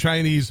Communist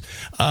Chinese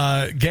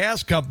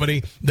gas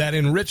company that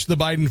enriched the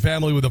Biden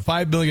family with a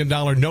 $5 billion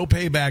no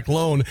payback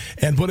loan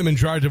and put him in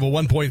charge of a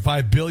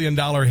 $1.5 billion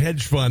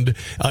hedge fund,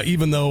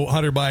 even though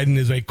Hunter Biden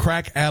is a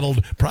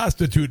crack-addled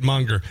prostitute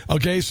monger.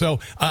 Okay, so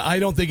I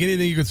don't think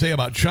anything you could say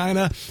about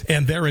China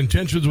and their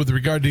intentions with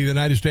regard to the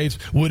United States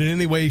would in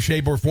any way,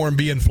 shape, or form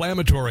be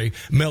inflammatory.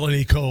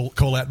 Melanie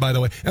Colette, by the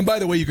way. And by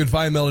the way, you can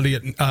find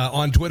Melanie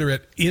on Twitter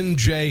at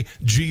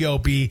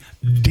NJGOP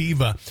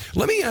Diva.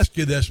 Let me ask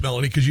you this,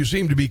 Melanie, because you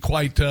seem to be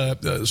quite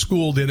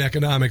schooled in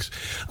economics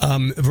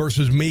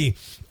versus me.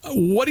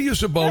 What do you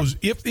suppose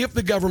if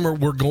the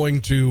government were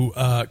going to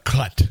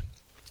cut?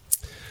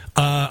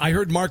 I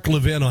heard Mark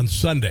Levin on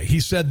Sunday. He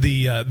said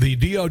the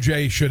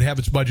DOJ should have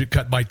its budget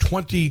cut by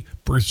 20%.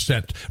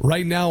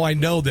 Right now, I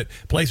know that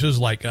places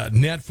like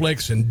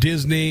Netflix and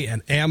Disney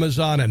and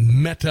Amazon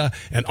and Meta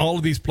and all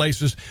of these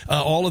places,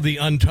 all of the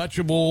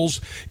untouchables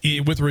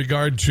with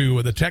regard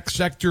to the tech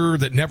sector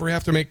that never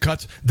have to make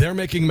cuts, they're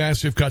making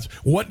massive cuts.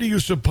 What do you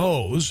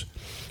suppose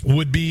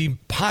would be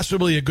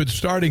possibly a good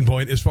starting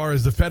point as far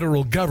as the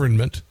federal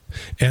government?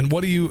 And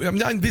what do you,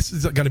 this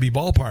is going to be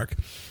ballpark,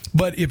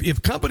 but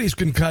if companies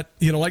can cut,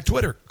 like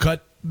Twitter,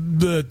 cut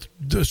the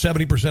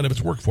 70% of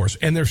its workforce,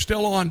 and they're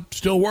still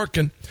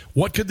working,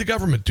 what could the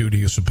government do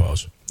you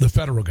suppose? The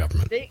federal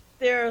government?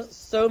 There's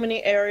so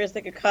many areas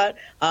they could cut.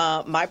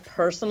 My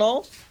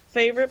personal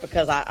favorite,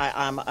 because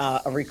I'm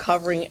a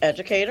recovering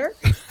educator,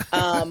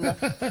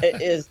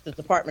 is the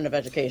Department of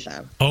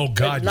Education. Oh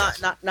God,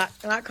 it's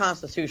not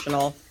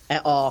constitutional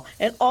at all,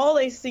 and all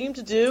they seem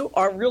to do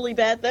are really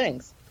bad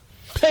things.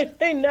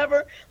 They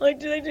never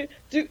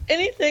do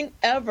anything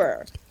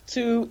ever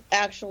to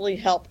actually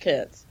help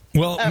kids.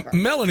 Well,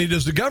 Melanie,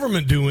 does the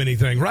government do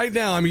anything? Right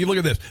now, I mean, look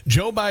at this.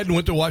 Joe Biden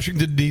went to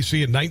Washington, D.C.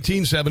 in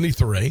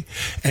 1973,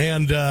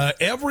 and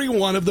every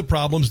one of the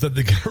problems that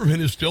the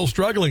government is still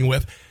struggling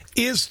with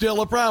is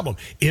still a problem.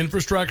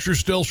 Infrastructure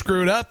still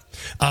screwed up.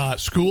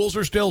 Schools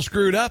are still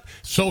screwed up.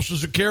 Social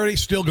Security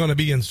still going to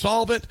be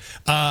insolvent.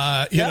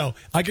 I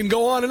can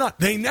go on and on.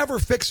 They never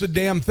fix a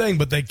damn thing,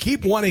 but they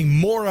keep wanting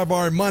more of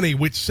our money,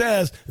 which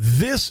says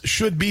this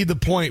should be the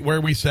point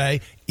where we say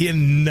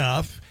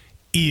enough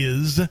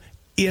is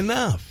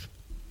enough.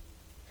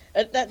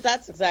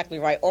 That's exactly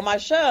right. On my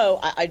show,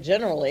 I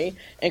generally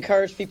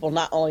encourage people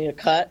not only to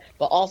cut,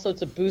 but also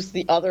to boost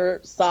the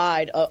other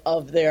side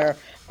of their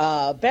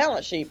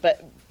balance sheet.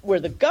 But where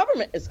the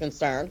government is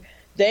concerned,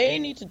 they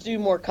need to do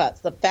more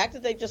cuts. The fact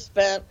that they just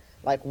spent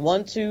like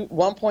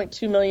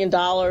 $1.2 million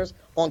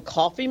on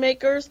coffee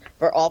makers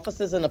for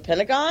offices in the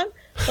Pentagon.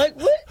 Like,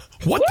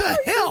 what the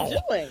hell? You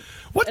doing?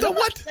 What and the I'm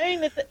what? Not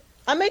saying that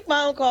I make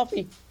my own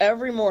coffee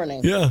every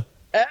morning. Yeah.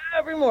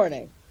 Every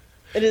morning.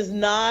 It is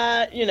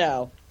not,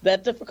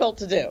 that difficult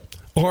to do.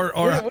 Or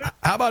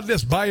how about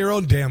this? Buy your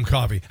own damn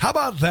coffee. How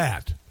about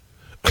that?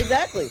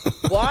 Exactly.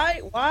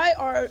 Why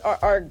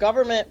are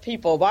government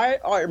people, why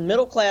are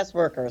middle-class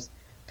workers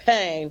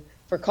paying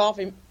for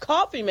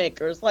coffee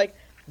makers, like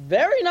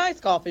very nice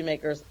coffee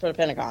makers for the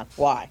Pentagon?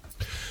 Why?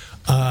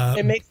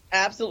 It makes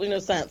absolutely no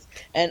sense.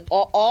 And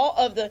all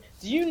of do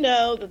you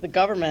know that the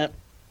government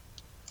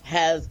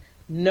has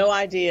no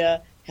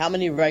idea how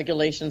many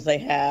regulations they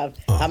have,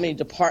 how many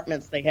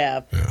departments they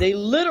have? Yeah. They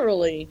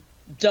literally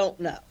don't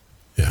know.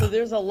 Yeah. So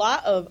there's a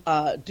lot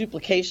of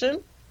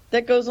duplication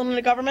that goes on in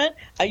the government.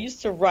 I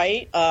used to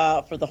write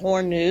for the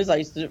Horn News. I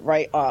used to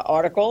write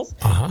articles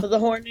for the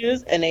Horn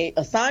News, and they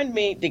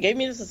gave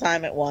me this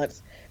assignment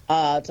once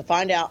to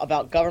find out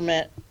about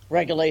government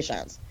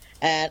regulations.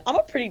 And I'm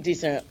a pretty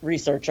decent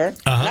researcher,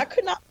 and I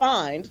could not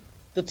find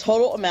the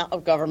total amount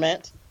of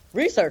government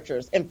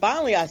researchers. And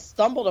finally, I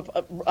stumbled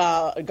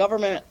upon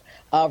government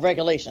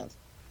regulations.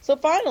 So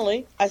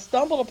finally, I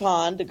stumbled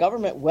upon the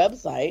government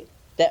website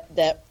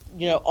that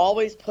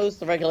always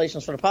posts the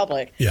regulations for the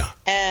public. Yeah.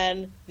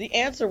 And the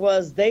answer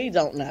was they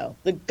don't know.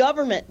 The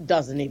government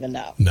doesn't even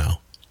know. No.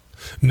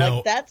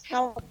 Like, that's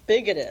how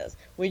big it is.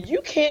 When you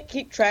can't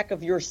keep track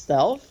of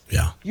yourself,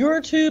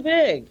 you're too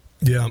big.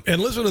 Yeah,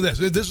 and listen to this.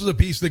 This is a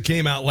piece that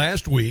came out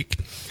last week,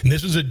 and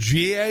this is a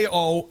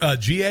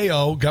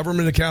GAO,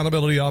 Government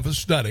Accountability Office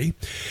study,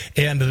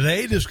 and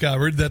they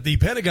discovered that the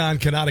Pentagon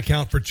cannot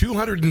account for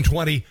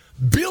 $220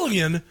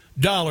 billion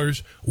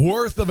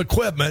worth of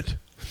equipment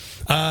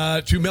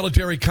to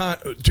military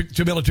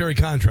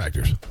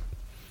contractors.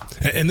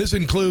 And this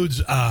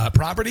includes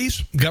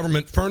properties,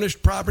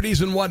 government-furnished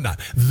properties, and whatnot.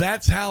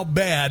 That's how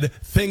bad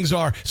things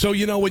are. So,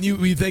 when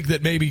you think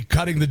that maybe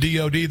cutting the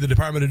DOD, the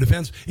Department of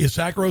Defense, is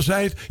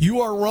sacrosanct,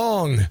 you are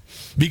wrong.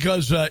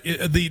 Because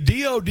the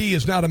DOD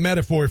is not a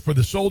metaphor for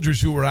the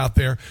soldiers who are out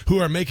there who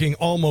are making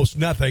almost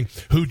nothing,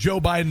 who Joe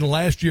Biden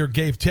last year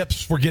gave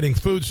tips for getting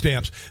food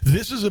stamps.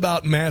 This is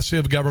about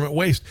massive government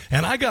waste.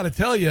 And I got to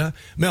tell you,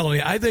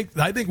 Melanie, I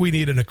think we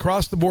need an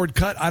across-the-board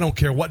cut. I don't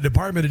care what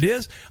department it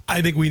is.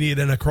 I think we need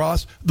an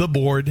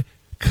across-the-board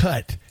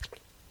cut.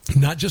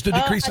 Not just a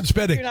decrease in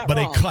spending, but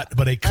wrong.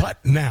 a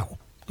cut now.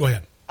 Go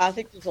ahead. I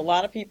think there's a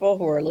lot of people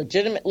who are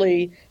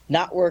legitimately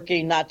not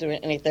working, not doing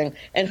anything,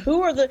 and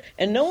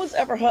no one's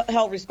ever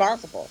held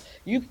responsible.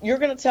 You're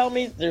going to tell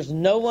me there's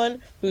no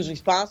one who's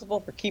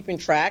responsible for keeping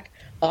track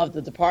of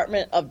the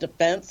Department of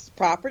Defense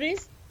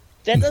properties?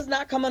 That does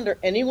not come under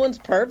anyone's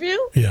purview?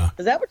 Yeah.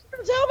 Is that what you're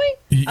going to tell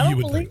me? I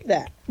don't believe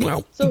that.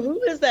 Well, so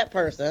who is that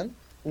person?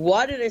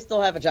 Why do they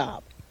still have a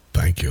job?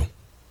 Thank you.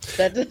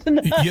 That does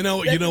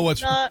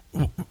not,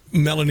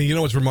 Melanie,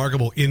 what's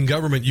remarkable? In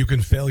government, you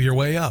can fail your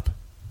way up.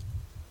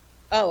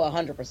 Oh,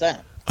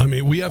 100%. I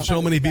mean, we have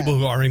so many people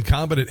who are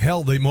incompetent.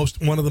 Hell,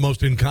 one of the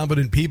most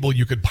incompetent people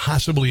you could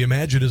possibly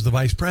imagine is the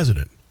vice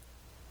president.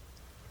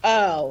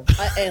 Oh,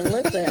 and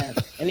listen,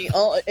 and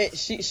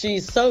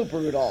she's so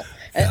brutal.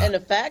 And the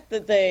fact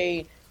that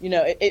they,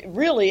 it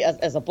really,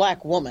 as a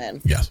black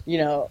woman, yes,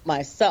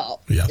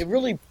 myself, yes, it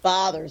really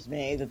bothers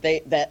me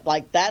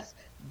that that's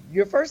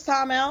your first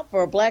time out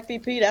for a black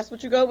VP. That's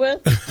what you go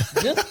with.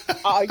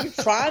 Are you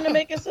trying to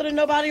make it so that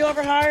nobody will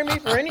ever hire me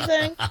for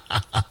anything?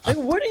 Like,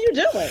 what are you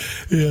doing?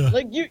 Yeah,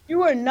 like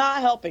you are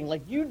not helping.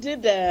 Like, you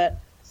did that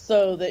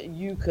so that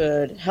you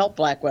could help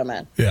black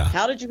women. Yeah.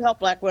 How did you help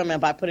black women?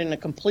 By putting a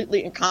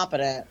completely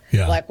incompetent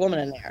black woman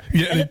in there.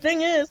 Yeah. And the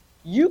thing is,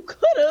 you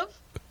could have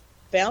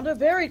found a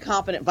very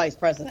competent vice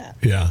president.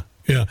 Yeah.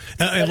 Yeah,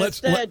 and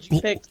instead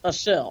you picked a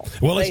shill.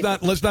 Well, let's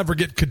not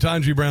forget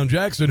Ketanji Brown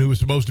Jackson, who was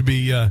supposed to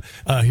be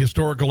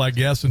historical, I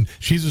guess, and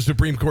she's a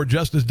Supreme Court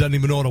justice, doesn't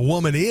even know what a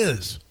woman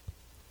is.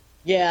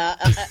 Yeah,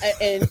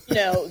 and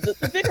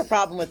the bigger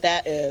problem with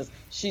that is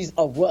she's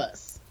a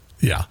wuss.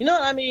 Yeah, you know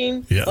what I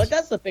mean? Yes. Like,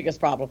 that's the biggest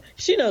problem.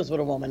 She knows what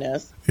a woman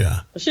is. Yeah,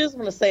 but she doesn't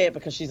want to say it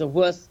because she's a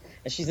wuss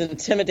and she's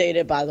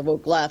intimidated by the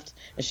woke left,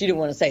 and she didn't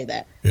want to say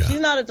that. Yeah.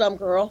 She's not a dumb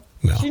girl.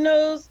 No. She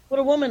knows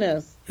what a woman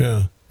is.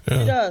 Yeah.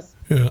 She does.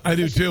 Yeah, I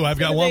do too. I've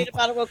got one.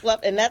 By the woke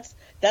left, and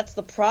that's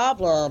the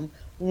problem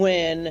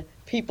when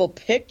people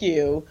pick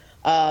you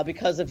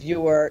because of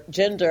your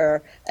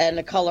gender and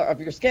the color of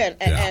your skin.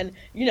 And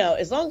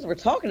as long as we're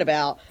talking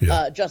about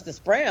Justice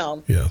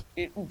Brown,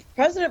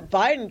 President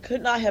Biden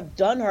could not have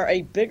done her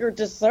a bigger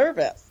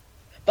disservice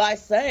by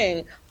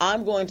saying,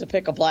 I'm going to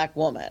pick a black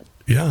woman.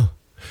 Yeah.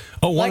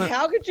 Oh,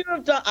 how could you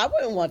have done? I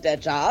wouldn't want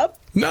that job.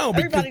 No,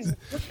 everybody's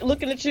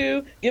looking at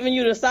you, giving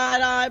you the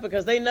side eye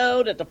because they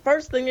know that the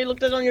first thing they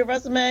looked at on your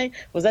resume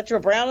was that you're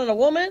brown and a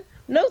woman.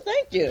 No,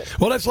 thank you.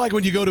 Well, that's like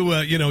when you go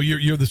to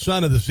you're the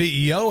son of the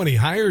CEO and he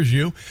hires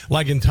you,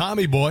 like in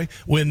Tommy Boy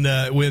when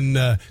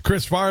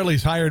Chris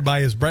Farley's hired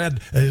by his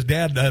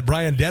dad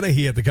Brian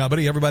Dennehy at the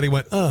company. Everybody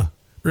went,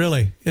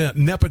 Really? Yeah,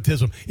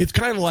 nepotism. It's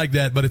kind of like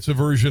that, but it's a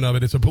version of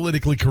it. It's a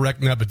politically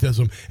correct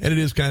nepotism, and it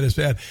is kind of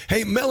sad.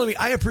 Hey, Melanie,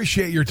 I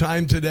appreciate your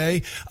time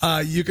today.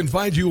 You can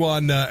find you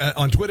on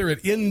Twitter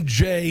at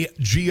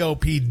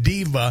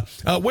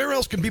NJGOPDiva. Where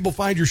else can people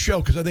find your show?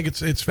 Because I think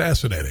it's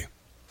fascinating.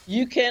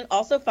 You can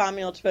also find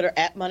me on Twitter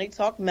at Money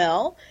Talk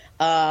Mel,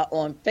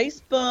 on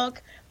Facebook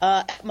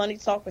at Money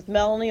Talk with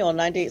Melanie on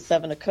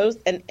 98.7 The Coast,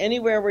 and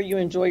anywhere where you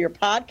enjoy your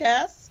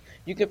podcasts.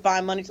 You can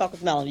find Money Talk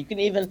with Melanie. You can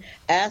even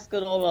ask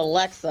good old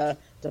Alexa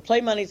to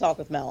play Money Talk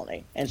with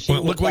Melanie. And she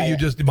look what you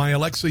just, my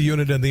Alexa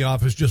unit in the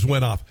office just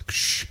went off.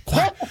 Shh,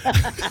 quiet.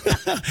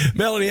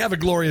 Melanie, have a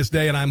glorious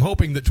day, and I'm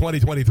hoping that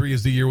 2023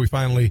 is the year we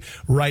finally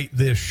right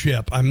this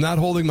ship. I'm not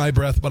holding my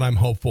breath, but I'm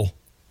hopeful.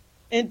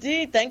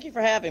 Indeed. Thank you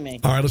for having me.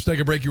 All right, let's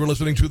take a break. You were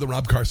listening to The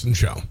Rob Carson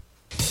Show.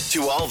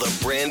 To all the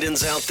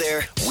Brandons out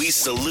there, we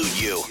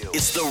salute you.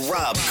 It's The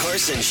Rob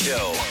Carson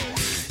Show.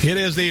 It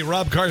is the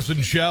Rob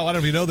Carson Show. I don't know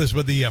if you know this,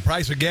 but the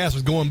price of gas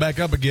is going back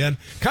up again.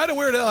 Kind of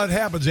weird how it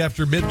happens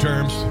after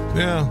midterms.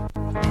 Yeah.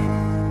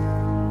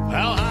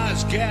 How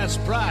high's gas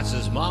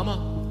prices,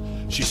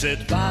 Mama? She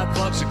said $5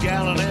 a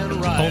gallon and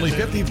rising. Only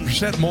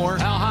 50% more.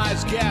 How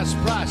high's gas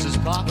prices,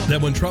 Papa?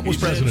 Than when Trump was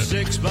president.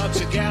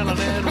 $6 a gallon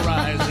and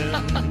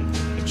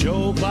rising.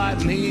 Joe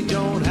Biden, he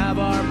don't have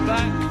our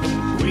back.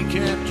 We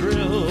can't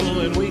drill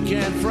and we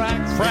can't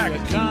frack. The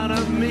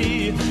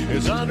economy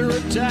is under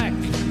attack.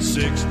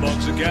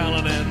 $6 a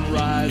gallon and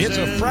rising. It's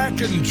a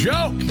fracking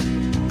joke.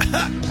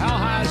 How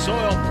high's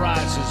oil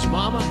prices,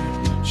 Mama?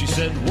 She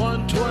said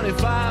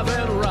 125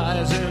 and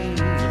rising.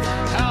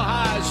 How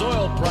high's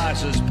oil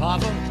prices,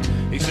 Papa?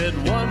 He said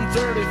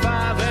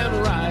 135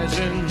 and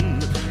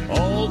rising.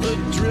 All the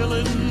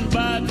drilling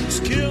Biden's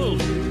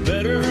killed.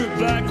 Better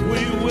back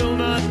we will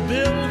not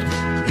build.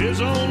 His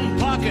own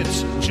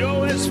pockets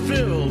Joe has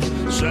filled.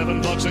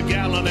 $7 a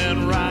gallon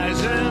and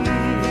rising.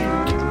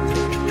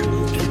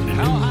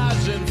 How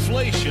high's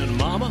inflation,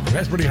 Mama?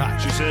 That's pretty high.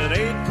 She said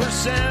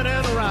 8%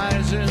 and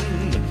rising.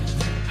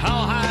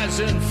 How high's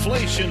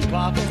inflation,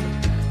 Papa?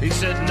 He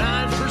said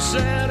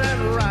 9%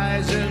 and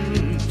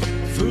rising.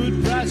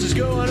 Food prices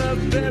going up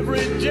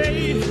every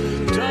day.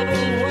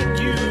 Double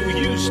what you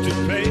used to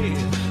pay.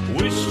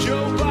 Wish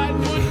Joe Biden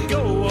would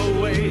go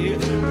away.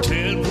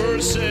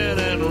 10%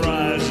 and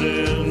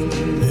rising.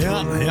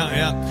 Yeah.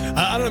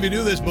 I don't know if you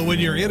knew this, but when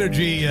you're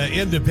energy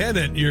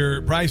independent,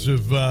 your price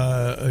of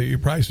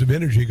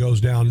energy goes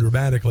down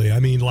dramatically. I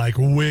mean, like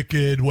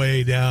wicked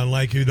way down.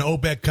 Like in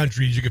OPEC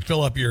countries, you could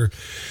fill up your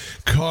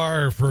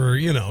car for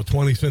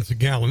 20 cents a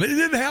gallon.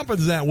 It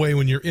happens that way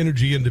when you're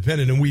energy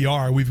independent, and we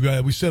are.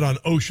 We sit on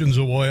oceans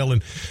of oil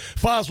and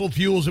fossil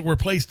fuels that were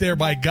placed there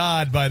by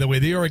God. By the way,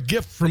 they are a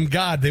gift from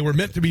God. They were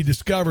meant to be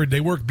discovered.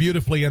 They work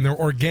beautifully, and they're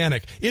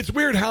organic. It's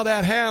weird how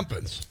that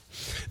happens.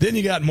 Then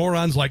you got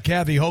morons like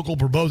Kathy Hochul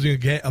proposing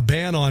a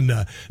ban on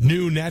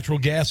new natural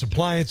gas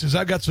appliances.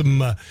 I've got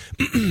some a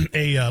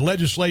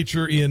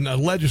legislator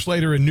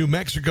in New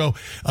Mexico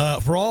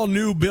for all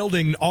new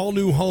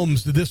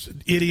homes. This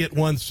idiot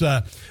wants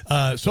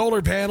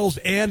solar panels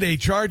and a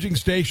charging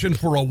station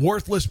for a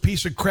worthless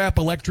piece of crap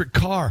electric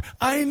car.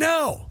 I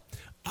know.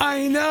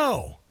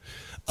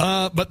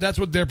 But that's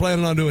what they're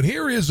planning on doing.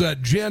 Here is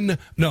Jen.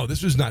 No,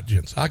 this is not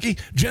Jen Psaki.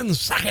 Jen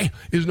Psaki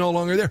is no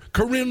longer there.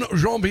 Corinne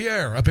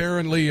Jean-Pierre,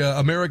 apparently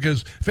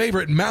America's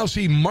favorite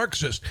mousy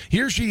Marxist.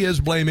 Here she is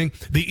blaming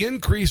the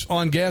increase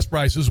on gas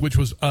prices, which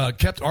was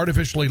kept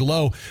artificially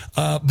low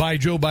by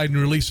Joe Biden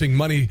releasing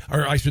money,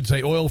 or I should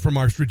say oil from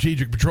our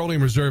strategic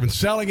petroleum reserve and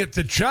selling it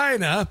to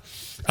China.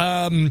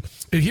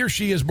 Here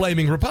she is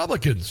blaming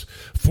Republicans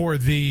for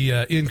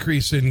the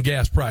increase in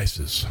gas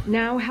prices.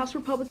 Now, House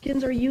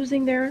Republicans are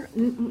using their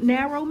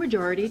narrow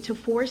majority to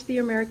force the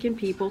American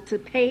people to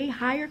pay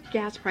higher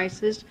gas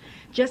prices,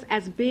 just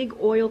as big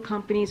oil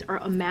companies are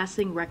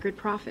amassing record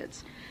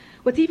profits.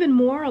 What's even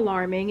more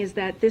alarming is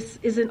that this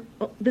is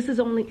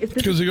only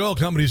because the oil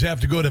companies have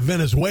to go to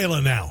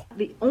Venezuela now.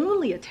 The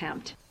only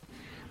attempt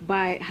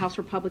by House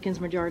Republicans'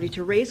 majority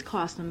to raise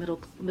costs on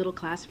middle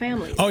class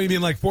families. Oh, you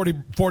mean like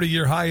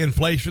 40-year high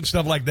inflation,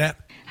 stuff like that?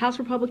 House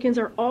Republicans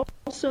are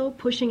also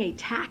pushing a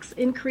tax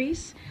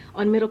increase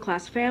on middle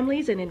class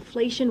families, an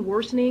inflation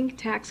worsening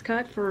tax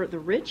cut for the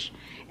rich,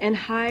 and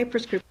high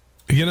prescription.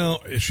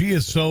 She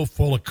is so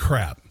full of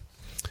crap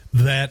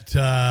that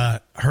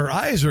her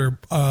eyes are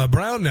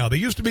brown now. They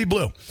used to be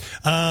blue.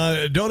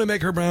 Don't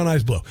make her brown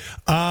eyes blue,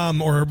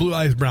 or her blue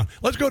eyes brown.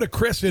 Let's go to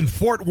Chris in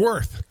Fort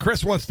Worth.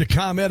 Chris wants to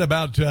comment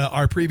about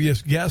our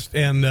previous guest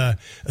and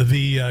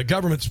the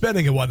government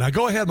spending and whatnot.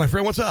 Go ahead, my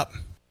friend. What's up?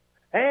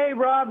 Hey,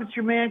 Rob, it's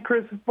your man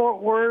Chris in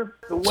Fort Worth.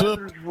 The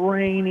weather's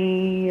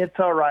rainy. It's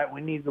all right. We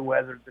need the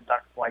weather. The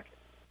ducks like it.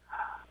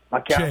 My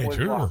Cowboys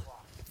lost.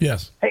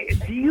 Yes. Hey,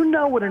 do you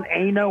know what an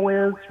ANO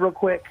is, real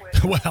quick?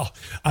 Well,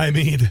 I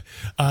mean,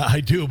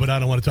 I do, but I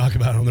don't want to talk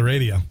about it on the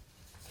radio.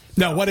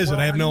 No, what is it?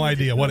 I have no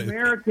idea. What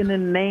American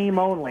in name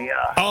only.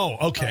 Oh,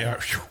 okay. Wow,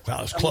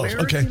 that was close.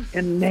 American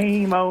in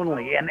name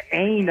only, an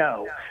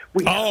ANO.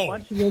 We have a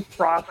bunch of those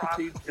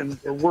prostitutes in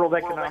the World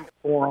Economic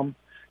Forum,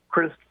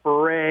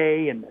 Christopher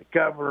Wray and the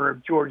governor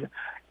of Georgia.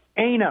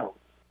 ANO.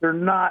 They're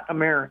not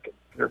Americans.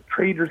 They're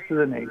traitors to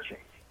the nation.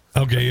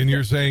 Okay, and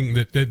you're saying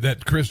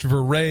that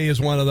Christopher Wray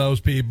is one of those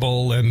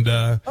people, and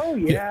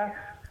yeah.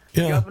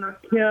 Governor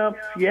Kemp,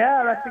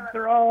 I think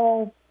they're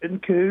all in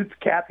cahoots.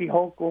 Kathy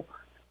Hochul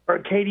or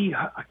Katie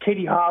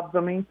Hobbs. I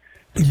mean,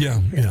 yeah.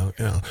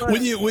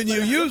 When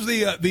you use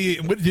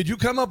did you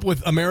come up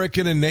with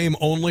American in name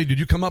only? Did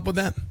you come up with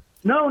that?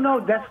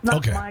 No, that's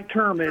not my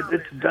term.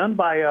 It's done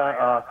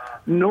by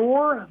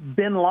Noor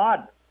bin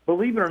Laden.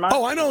 Believe it or not.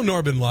 Oh, I know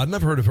Noor bin Laden.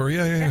 I've heard of her.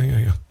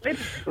 Yeah.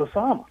 It's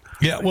Osama.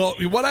 Yeah, well,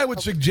 what I would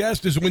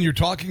suggest is when you're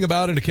talking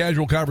about it in a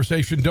casual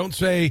conversation, don't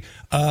say,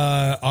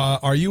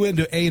 are you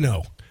into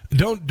ANO?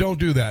 Don't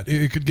do that.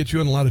 It could get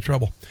you in a lot of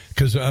trouble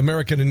because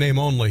American in name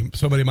only,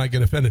 somebody might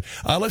get offended.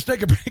 Let's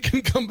take a break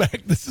and come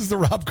back. This is the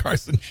Rob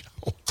Carson Show.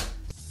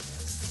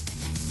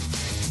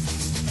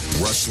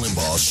 Rush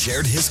Limbaugh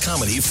shared his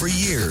comedy for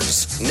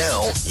years.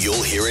 Now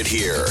you'll hear it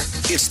here.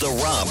 It's the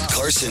Rob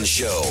Carson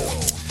Show.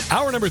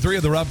 Hour number 3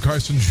 of the Rob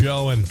Carson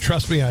Show, and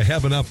trust me, I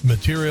have enough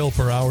material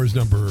for hours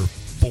number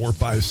 4,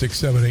 5, 6,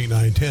 7, 8,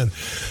 9, 10.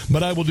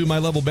 But I will do my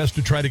level best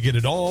to try to get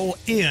it all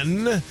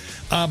in.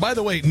 By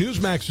the way,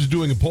 Newsmax is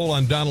doing a poll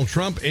on Donald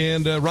Trump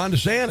and Ron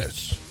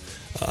DeSantis.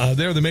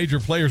 They're the major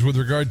players with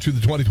regard to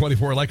the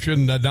 2024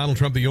 election. Donald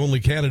Trump, the only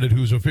candidate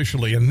who's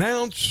officially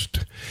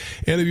announced.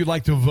 And if you'd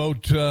like to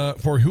vote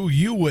for who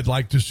you would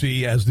like to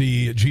see as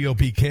the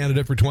GOP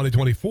candidate for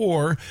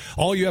 2024,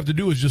 all you have to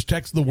do is just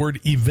text the word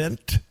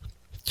event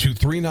to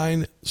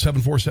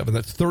 39747.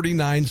 That's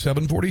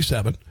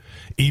 39747.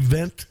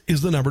 Event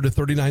is the number to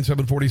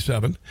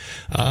 39747.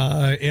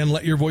 And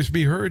let your voice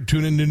be heard.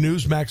 Tune into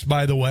Newsmax,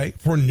 by the way,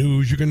 for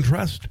news you can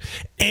trust.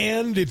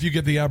 And if you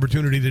get the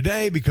opportunity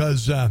today,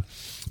 because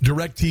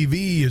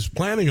DirecTV is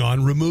planning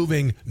on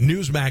removing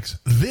Newsmax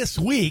this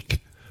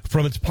week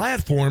from its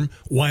platform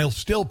while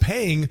still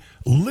paying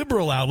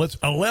liberal outlets,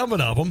 11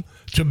 of them,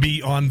 to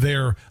be on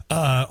their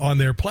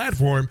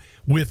platform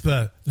with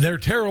their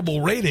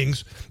terrible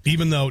ratings,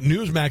 even though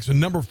Newsmax, the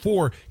number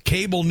 4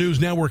 cable news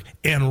network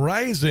and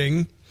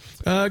rising.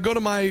 Go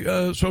to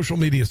my social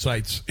media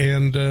sites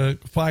and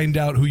find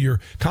out who your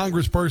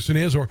congressperson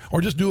is, or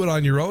just do it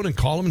on your own and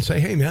call them and say,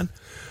 hey, man,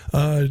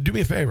 do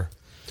me a favor.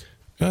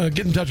 Get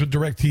in touch with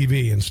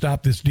DirecTV and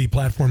stop this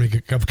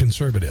deplatforming of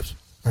conservatives.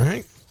 All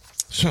right?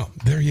 So,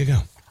 there you go.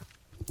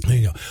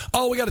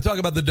 Oh, we got to talk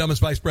about the dumbest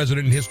vice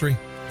president in history.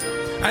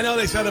 I know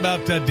they said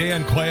about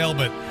Dan Quayle,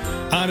 but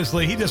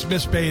honestly, he just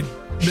misspelled.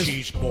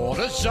 She's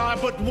border side,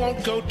 but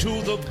won't go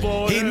to the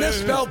border. He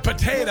misspelled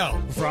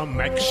potato. From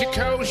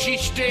Mexico, she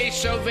stays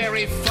so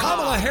very far.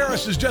 Kamala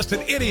Harris is just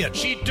an idiot.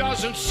 She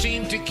doesn't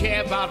seem to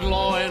care about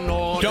law and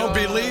order. Don't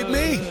believe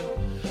me?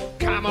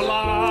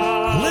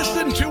 Kamala.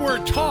 Listen to her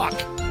talk.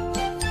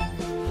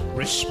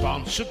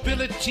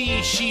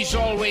 Responsibility, she's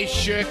always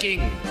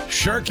shirking.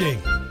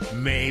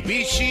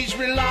 Maybe she's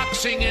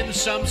relaxing in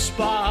some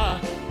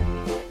spa.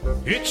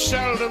 It's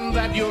seldom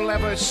that you'll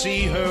ever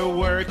see her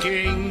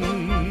working.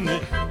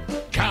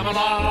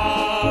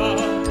 Kamala.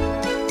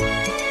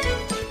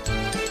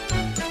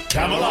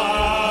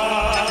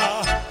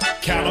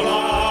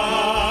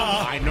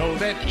 I know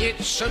that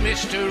it's a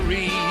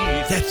mystery.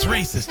 That's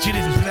racist. She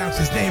didn't pronounce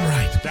his name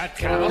right. That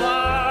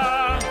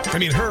Kamala. I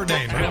mean her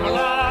name.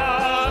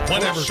 Kamala.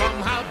 Whatever. Will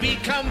somehow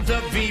become the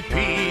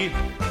VP.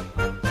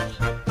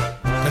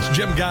 That's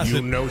Jim Gossett.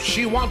 You know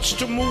she wants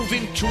to move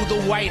into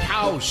the White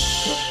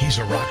House. He's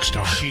a rock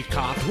star. She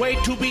can't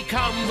wait to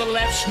become the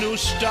left's new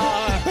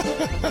star.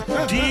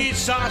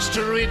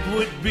 Disaster it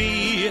would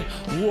be.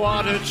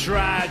 What a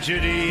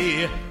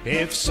tragedy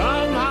if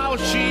somehow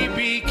she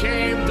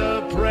became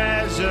the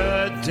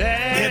president.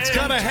 It's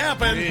gonna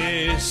happen.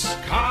 Miss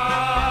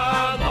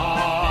Kamala.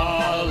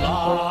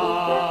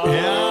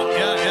 Yeah.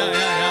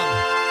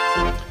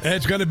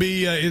 It's gonna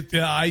be.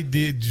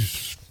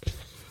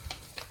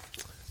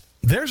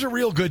 There's a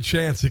real good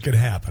chance it could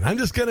happen. I'm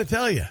just going to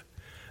tell you.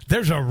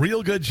 There's a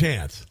real good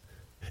chance.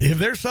 If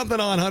there's something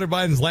on Hunter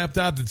Biden's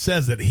laptop that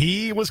says that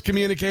he was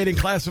communicating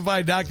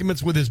classified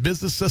documents with his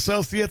business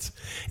associates,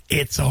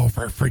 it's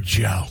over for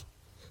Joe.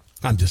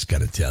 I'm just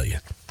going to tell you.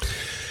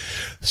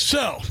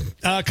 So,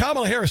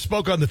 Kamala Harris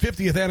spoke on the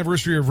 50th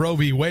anniversary of Roe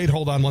v. Wade.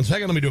 Hold on one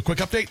second. Let me do a quick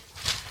update.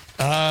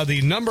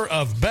 The number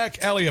of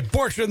Beck Alley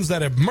abortions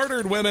that have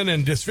murdered women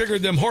and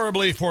disfigured them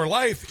horribly for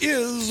life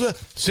is,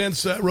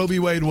 since Roe v.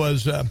 Wade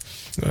was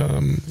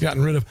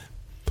gotten rid of,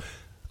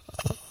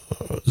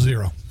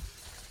 0.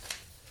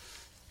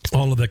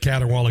 All of the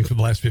caterwauling for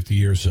the last 50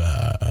 years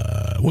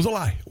was a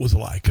lie.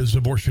 Because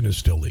abortion is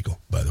still legal,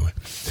 by the way.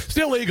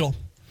 Still legal.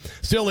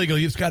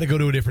 You just got to go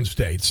to a different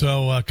state.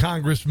 So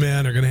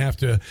congressmen are going to have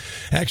to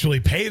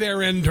actually pay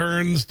their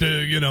interns to,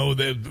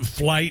 the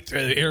flight,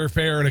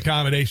 airfare, and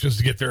accommodations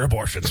to get their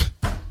abortions.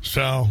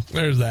 So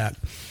there's that.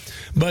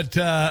 But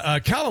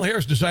Kamala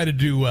Harris decided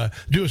to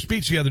do a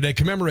speech the other day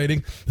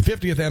commemorating the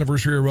 50th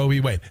anniversary of Roe v.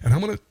 Wade. And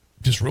I'm going to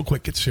just real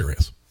quick get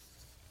serious.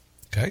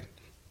 Okay?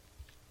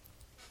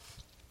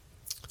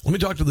 Let me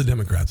talk to the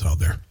Democrats out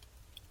there.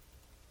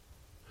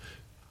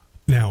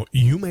 Now,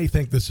 you may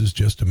think this is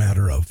just a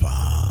matter of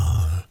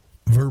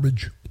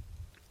verbiage.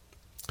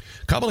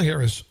 Kamala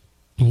Harris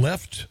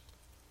left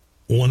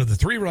one of the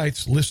 3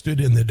 rights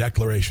listed in the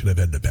Declaration of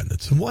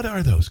Independence. And what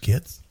are those,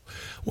 kids?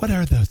 What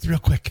are those? Real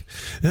quick.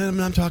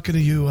 I'm talking to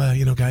you,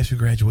 guys who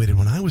graduated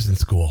when I was in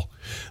school,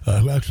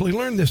 who actually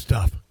learned this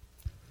stuff.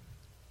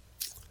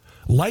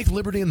 Life,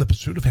 liberty, and the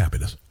pursuit of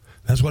happiness.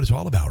 That's what it's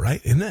all about,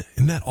 right?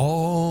 Isn't that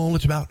all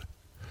it's about?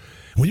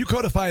 When you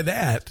codify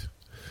that,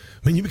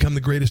 you become the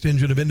greatest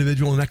engine of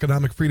individual and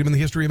economic freedom in the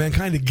history of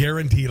mankind, to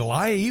guarantee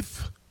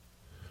life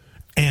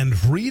and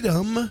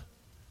freedom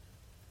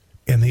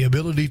and the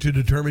ability to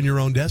determine your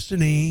own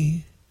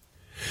destiny.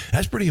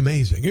 That's pretty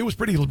amazing. It was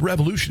pretty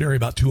revolutionary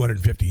about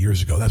 250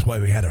 years ago. That's why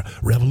we had a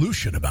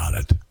revolution about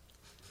it.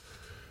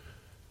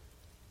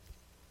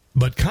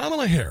 But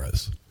Kamala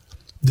Harris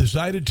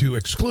decided to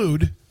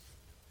exclude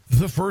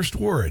the first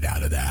word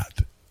out of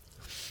that,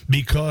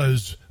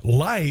 because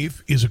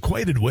life is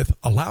equated with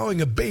allowing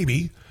a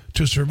baby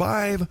to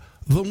survive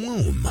the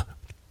womb,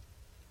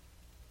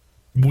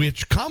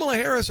 which Kamala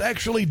Harris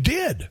actually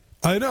did.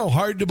 I know,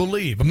 hard to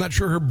believe. I'm not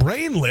sure her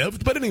brain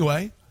lived, but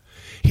anyway,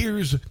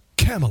 here's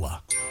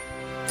Kamala.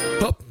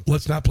 Oh,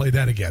 let's not play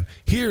that again.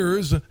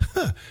 Here's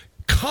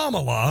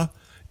Kamala,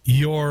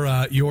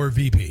 your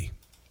VP.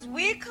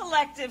 We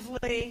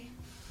collectively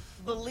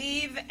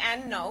believe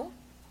and know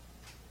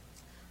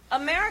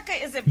America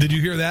is a... Did you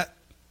hear that?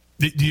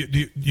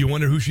 Do you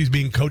wonder who she's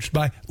being coached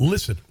by?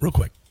 Listen, real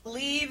quick.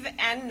 Believe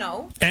and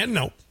know. And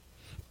no.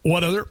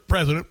 What other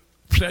president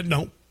said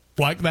no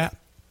like that?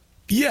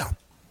 Yeah.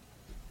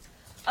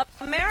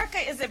 America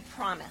is a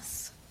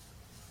promise.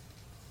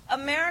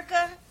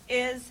 America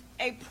is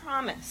a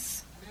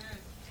promise.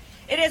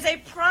 It is a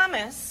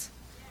promise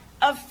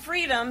of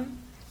freedom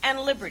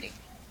and liberty.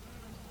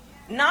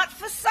 Not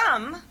for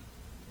some,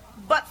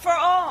 but for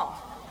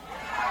all.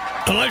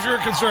 Unless you're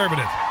a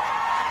conservative.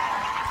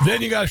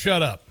 Then you got to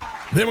shut up.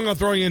 Then we're going to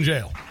throw you in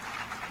jail.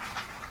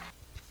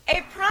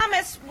 A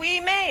promise we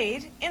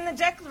made in the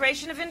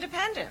Declaration of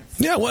Independence.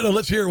 Yeah, well,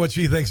 let's hear what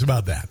she thinks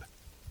about that.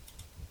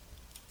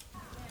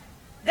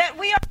 That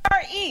we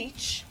are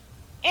each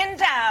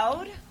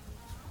endowed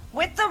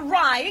with the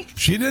right.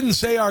 She didn't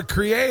say our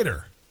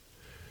creator.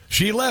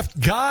 She left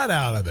God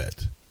out of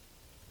it.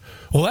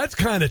 Well, that's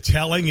kind of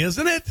telling,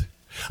 isn't it?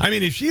 I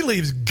mean, if she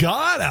leaves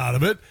God out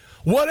of it,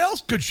 what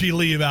else could she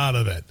leave out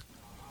of it?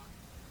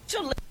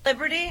 To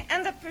liberty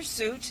and the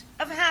pursuit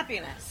of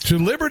happiness. To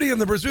liberty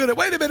and the pursuit of...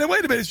 Wait a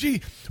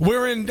minute.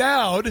 We're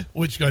endowed,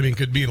 which,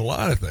 could mean a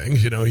lot of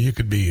things. You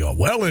could be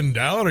well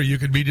endowed, or you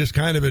could be just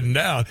kind of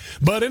endowed.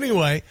 But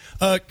anyway,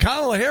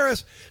 Kamala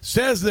Harris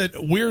says that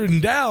we're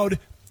endowed,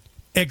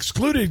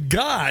 excluded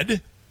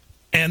God,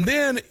 and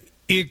then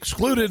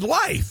excluded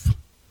life.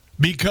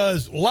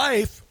 Because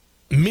life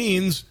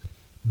means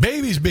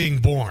babies being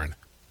born.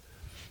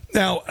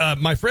 Now,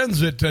 my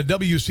friends at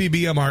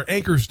WCBM, our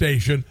anchor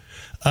station,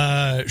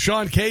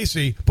 Sean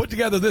Casey, put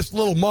together this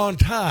little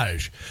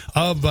montage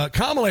of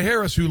Kamala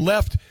Harris, who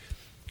left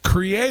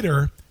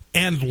creator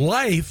and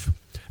life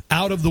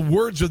out of the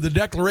words of the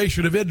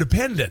Declaration of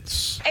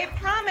Independence. A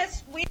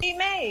promise we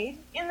made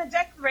in the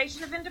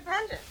Declaration of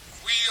Independence.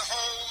 We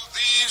hold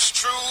these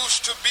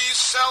truths to be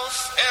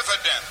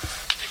self-evident,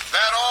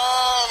 that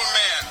all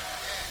men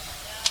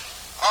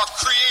are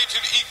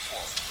created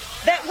equal.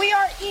 That we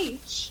are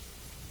each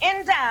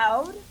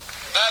endowed.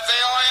 That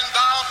they are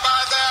endowed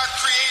by their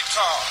creator.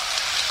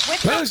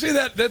 Well, see,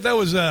 that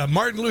was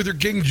Martin Luther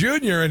King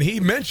Jr., and he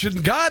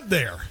mentioned God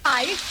there.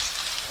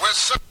 With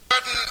certain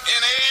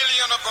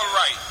inalienable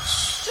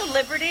rights. To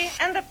liberty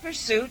and the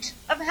pursuit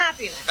of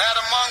happiness. That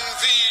among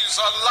these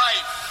are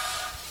life,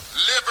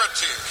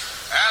 liberty,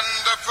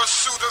 and the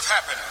pursuit of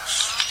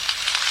happiness.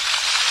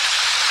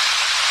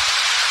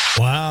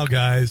 Wow,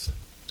 guys.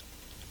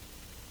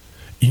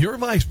 You're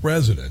vice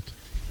president.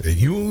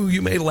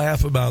 You may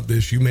laugh about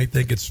this. You may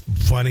think it's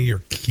funny or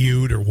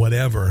cute or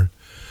whatever.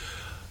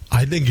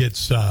 I think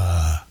it's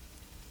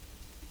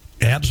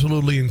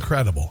absolutely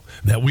incredible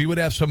that we would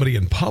have somebody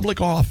in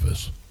public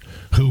office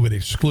who would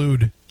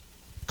exclude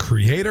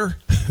creator,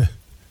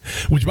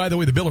 which, by the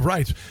way, the Bill of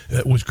Rights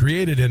was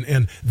created,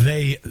 and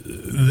they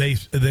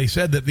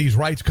said that these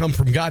rights come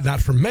from God, not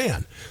from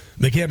man.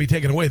 They can't be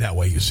taken away that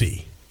way, you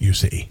see.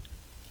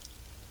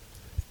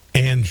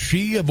 And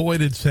she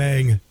avoided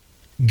saying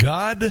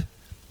God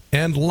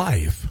and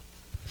life,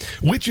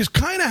 which is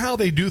kind of how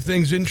they do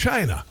things in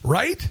China,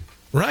 right?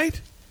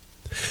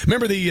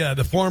 Remember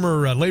the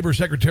former labor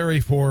secretary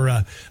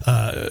for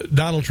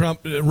Donald Trump?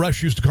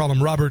 Rush used to call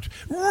him Robert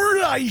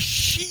Reich.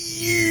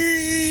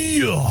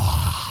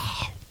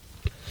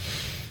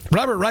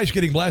 Robert Reich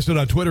getting blasted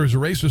on Twitter as a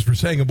racist for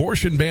saying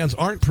abortion bans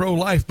aren't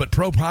pro-life, but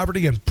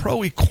pro-poverty and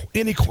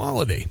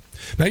pro-inequality.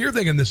 Now, you're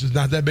thinking this is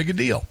not that big a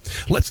deal.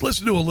 Let's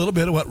listen to a little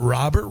bit of what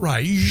Robert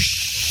Reich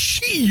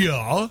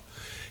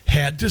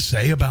had to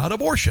say about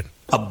abortion.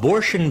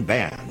 Abortion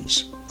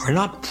bans are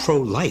not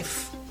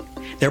pro-life.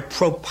 They're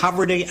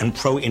pro-poverty and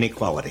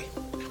pro-inequality.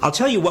 I'll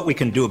tell you what we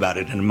can do about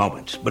it in a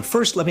moment, but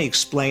first let me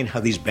explain how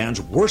these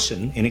bans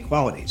worsen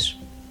inequalities.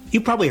 You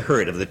probably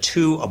heard of the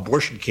 2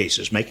 abortion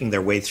cases making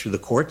their way through the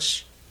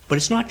courts. But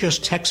it's not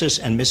just Texas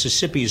and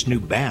Mississippi's new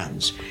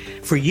bans.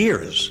 For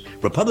years,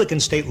 Republican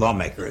state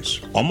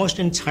lawmakers, almost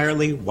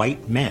entirely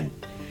white men,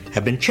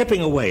 have been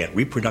chipping away at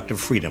reproductive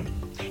freedom,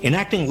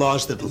 enacting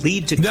laws that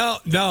lead to... No,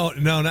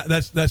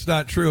 that's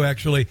not true,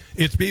 actually.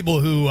 It's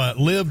people who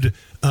lived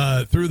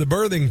through the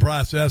birthing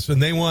process,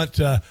 and they want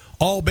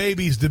all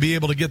babies to be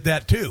able to get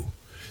that, too,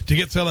 to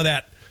get some of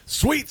that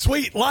sweet,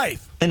 sweet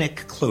life.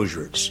 Clinic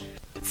closures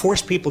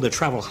force people to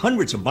travel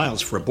hundreds of miles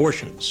for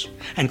abortions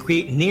and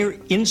create near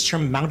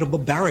insurmountable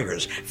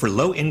barriers for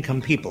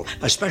low-income people,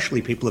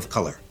 especially people of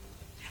color.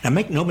 Now,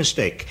 make no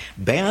mistake,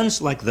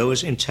 bans like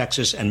those in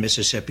Texas and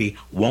Mississippi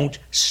won't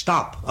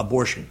stop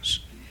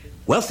abortions.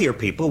 Wealthier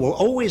people will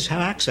always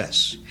have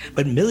access,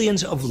 but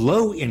millions of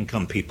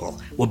low-income people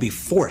will be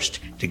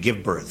forced to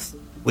give birth.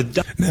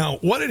 Now,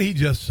 what did he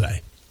just say?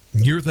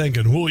 You're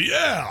thinking, well,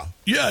 yeah,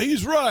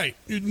 he's right.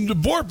 The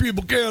poor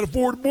people can't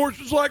afford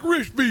abortions like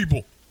rich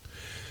people.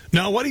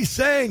 Now, what he's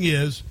saying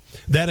is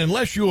that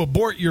unless you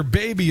abort your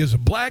baby as a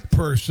black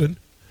person,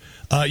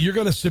 you're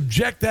going to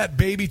subject that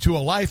baby to a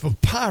life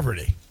of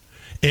poverty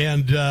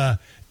and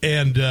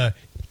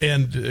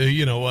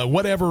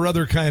whatever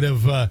other kind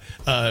of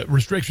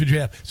restrictions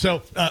you have.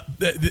 So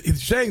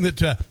it's saying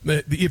that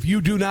if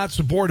you do not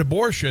support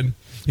abortion,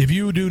 if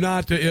you do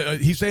not,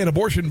 he's saying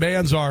abortion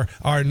bans are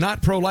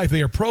not pro-life.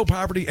 They are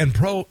pro-poverty and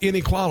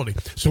pro-inequality.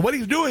 So what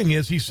he's doing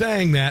is he's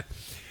saying that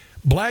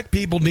black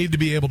people need to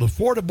be able to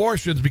afford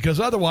abortions because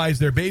otherwise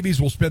their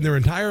babies will spend their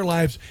entire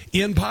lives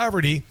in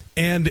poverty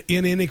and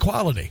in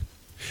inequality.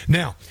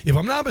 Now, if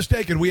I'm not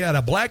mistaken, we had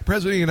a black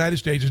president of the United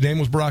States. His name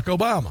was Barack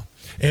Obama.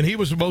 And he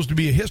was supposed to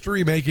be a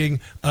history-making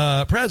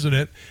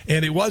president,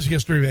 and it was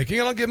history-making,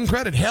 and I'll give him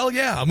credit. Hell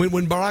yeah. I mean,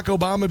 when Barack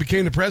Obama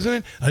became the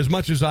president, as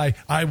much as I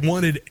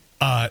wanted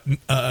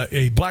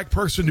a black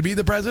person to be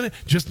the president,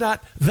 just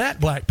not that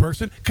black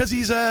person, because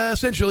he's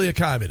essentially a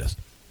communist.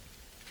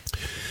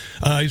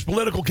 His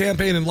political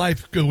campaign in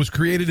life was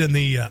created in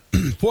the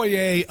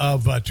foyer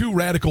of two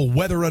radical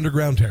weather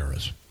underground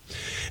terrorists.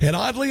 And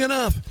oddly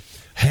enough,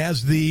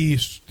 has the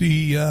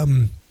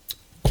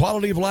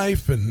quality of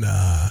life and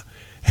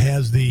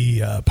has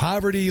the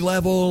poverty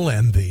level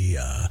and the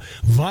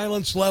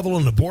violence level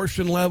and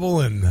abortion level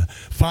and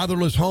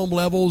fatherless home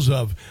levels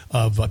of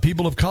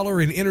people of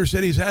color in inner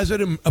cities, has it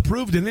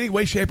improved in any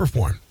way, shape, or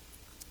form?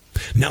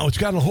 No, it's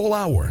gotten a whole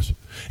lot worse.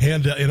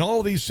 And in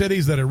all these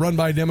cities that are run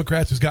by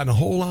Democrats, it's gotten a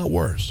whole lot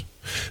worse.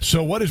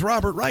 So what is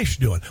Robert Reich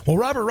doing? Well,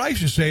 Robert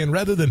Reich is saying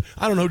rather than,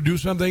 do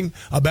something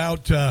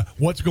about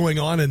what's going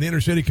on in the inner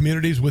city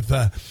communities with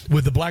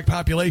the black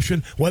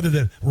population, rather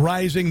than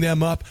rising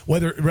them up,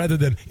 rather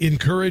than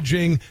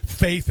encouraging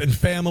faith and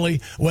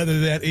family, whether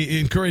that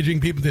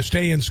encouraging people to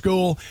stay in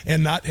school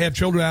and not have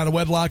children out of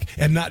wedlock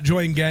and not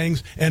join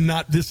gangs and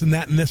not this and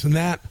that and this and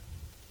that.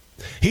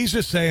 He's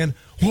just saying,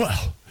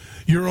 well,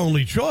 your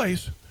only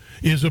choice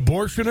is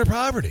abortion or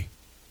poverty.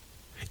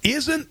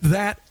 Isn't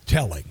that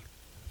telling?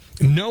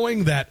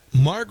 Knowing that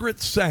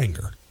Margaret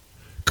Sanger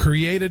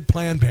created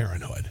Planned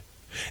Parenthood,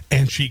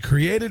 and she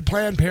created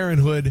Planned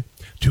Parenthood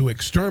to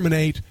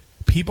exterminate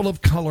people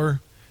of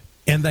color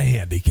and the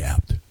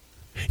handicapped.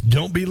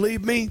 Don't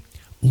believe me?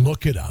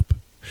 Look it up.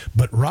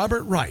 But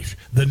Robert Reich,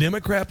 the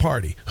Democrat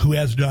Party, who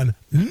has done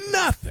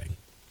nothing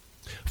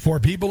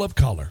for people of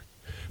color,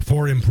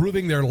 for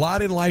improving their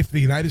lot in life in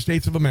the United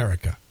States of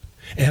America,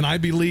 and I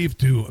believe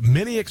to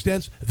many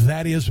extents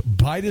that is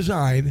by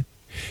design,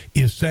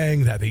 is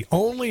saying that the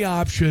only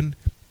option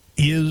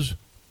is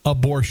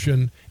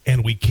abortion,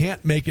 and we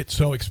can't make it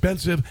so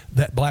expensive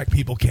that black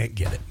people can't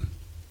get it.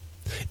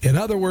 In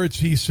other words,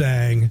 he's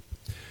saying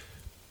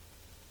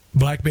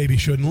black babies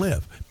shouldn't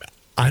live.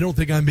 I don't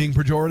think I'm being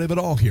pejorative at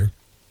all here.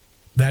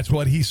 That's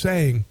what he's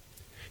saying.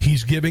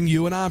 He's giving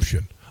you an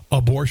option,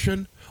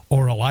 abortion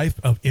or a life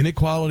of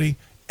inequality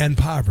and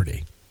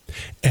poverty.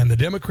 And the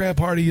Democrat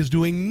Party is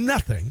doing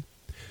nothing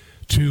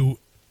to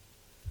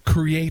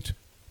create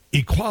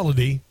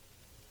equality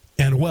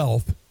and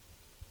wealth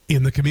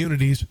in the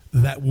communities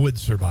that would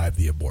survive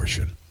the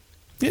abortion.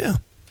 Yeah,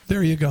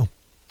 there you go.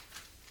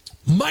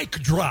 Mic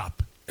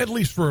drop, at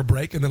least for a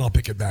break, and then I'll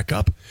pick it back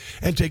up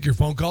and take your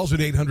phone calls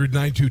at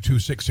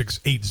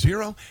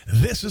 800-922-6680.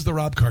 This is the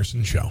Rob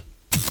Carson Show.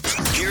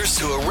 Here's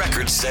to a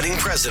record-setting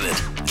president.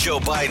 Joe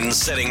Biden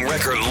setting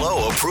record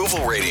low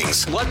approval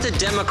ratings. What the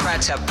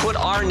Democrats have put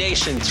our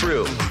nation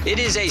through. It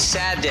is a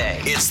sad day.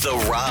 It's the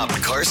Rob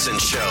Carson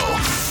Show.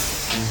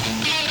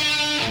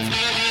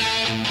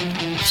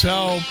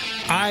 So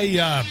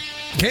I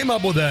came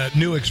up with a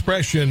new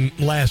expression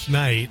last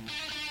night,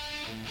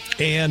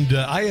 and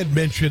I had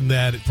mentioned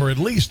that for at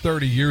least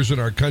 30 years in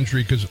our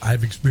country, because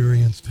I've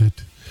experienced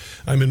it,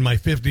 I'm in my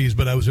 50s,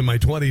 but I was in my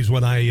 20s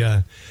when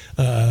I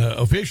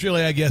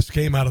officially, I guess,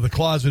 came out of the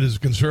closet as a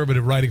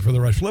conservative writing for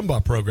the Rush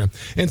Limbaugh program.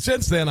 And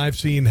since then, I've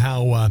seen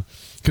how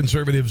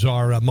conservatives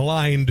are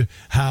maligned,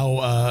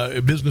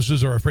 how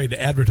businesses are afraid to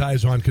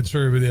advertise on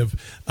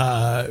conservative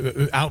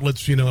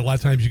outlets. A lot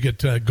of times you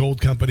get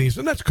gold companies,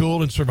 and that's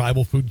cool, and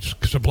survival food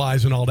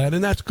supplies and all that,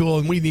 and that's cool,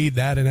 and we need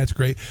that, and that's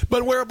great.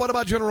 But what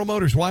about General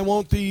Motors? Why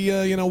won't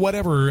the,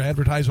 whatever,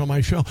 advertise on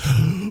my show?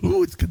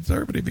 Ooh, it's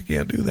conservative. You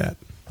can't do that.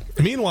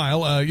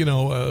 Meanwhile,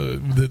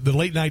 the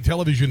late night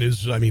television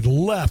is,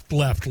 left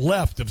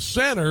of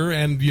center,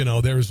 and,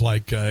 there's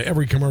like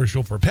every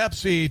commercial for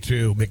Pepsi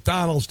to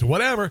McDonald's to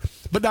whatever,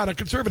 but not a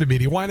conservative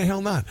media. Why the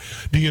hell not?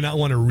 Do you not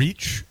want to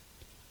reach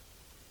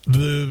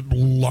the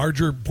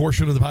larger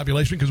portion of the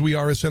population because we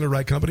are a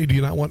center-right company? Do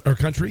you not want our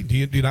country? Do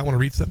you not want to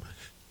reach them?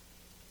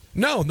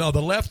 No,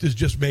 the left has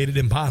just made it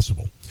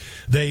impossible.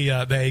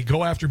 They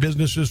go after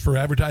businesses for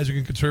advertising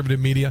in conservative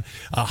media.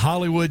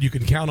 Hollywood, you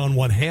can count on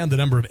one hand the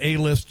number of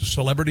A-list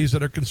celebrities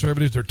that are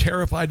conservatives. They're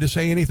terrified to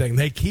say anything.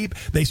 They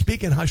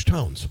speak in hushed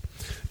tones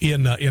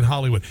in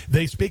Hollywood.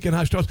 They speak in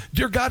hushed tones.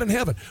 Dear God in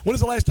heaven, when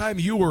was the last time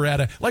you were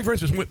at for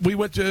instance, we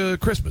went to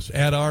Christmas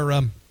at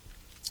our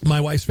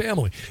my wife's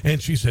family, and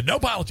she said no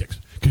politics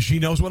because she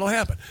knows what'll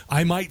happen.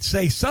 I might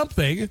say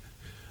something.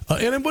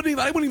 And I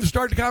wouldn't even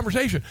start the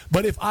conversation.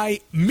 But if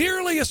I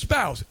merely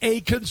espouse a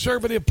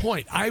conservative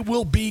point, I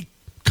will be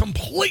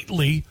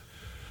completely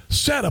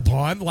set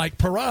upon like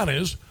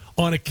piranhas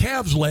on a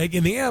calf's leg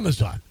in the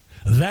Amazon.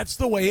 That's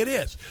the way it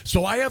is.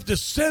 So I have to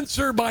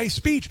censor my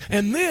speech.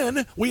 And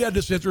then we had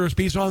to censor our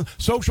speech on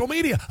social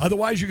media.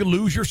 Otherwise, you can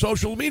lose your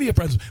social media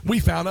presence. We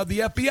found out the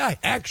FBI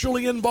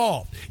actually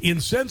involved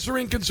in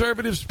censoring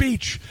conservative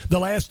speech the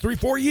last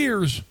 3-4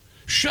 years,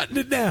 shutting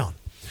it down.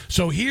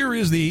 So here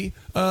is the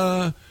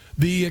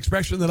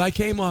expression that I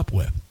came up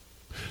with.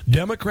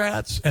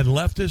 Democrats and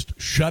leftists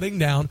shutting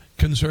down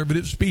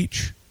conservative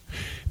speech.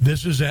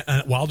 This is,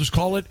 I'll just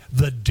call it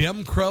the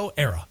Dem Crow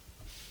era.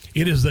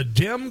 It is the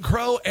Dem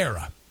Crow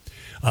era.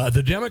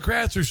 The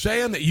Democrats are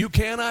saying that you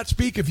cannot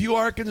speak if you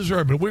are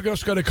conservative. We're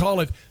just going to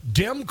call it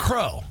Dem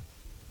Crow.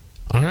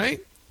 All right?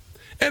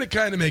 And it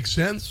kind of makes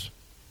sense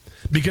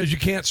because you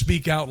can't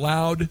speak out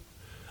loud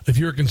if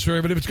you're a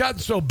conservative. It's gotten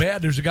so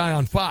bad, there's a guy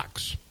on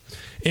Fox.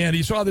 And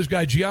he saw this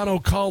guy,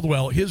 Gianno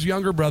Caldwell. His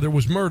younger brother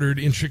was murdered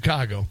in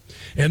Chicago.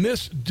 And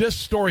this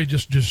story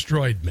just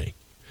destroyed me.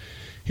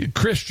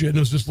 Christian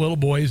was this little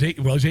boy. He's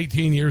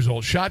 18 years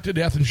old, shot to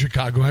death in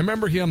Chicago. I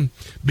remember him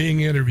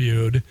being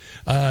interviewed,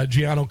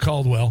 Gianno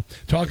Caldwell,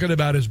 talking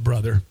about his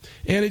brother.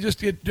 And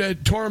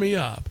it tore me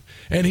up.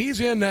 And he's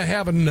in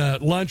having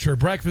lunch or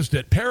breakfast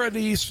at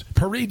Paradise.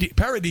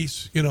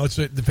 It's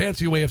the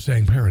fancy way of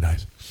saying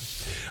paradise.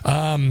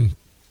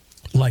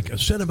 Like a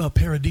Cinema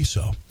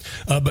Paradiso,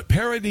 but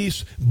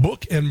Paradise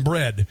Book and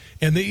Bread.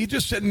 And he's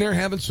just sitting there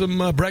having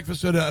some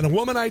breakfast, and a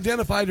woman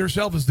identified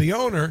herself as the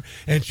owner,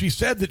 and she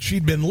said that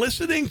she'd been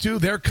listening to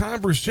their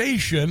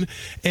conversation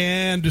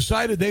and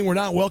decided they were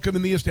not welcome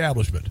in the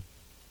establishment.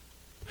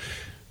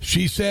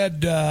 She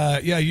said,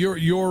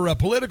 your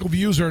political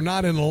views are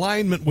not in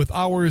alignment with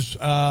ours.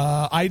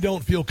 I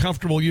don't feel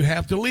comfortable. You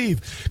have to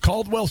leave.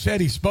 Caldwell said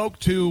he spoke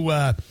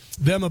to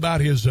them about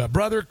his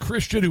brother,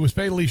 Christian, who was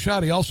fatally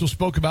shot. He also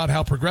spoke about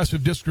how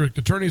progressive district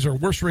attorneys are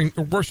worsening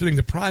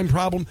the crime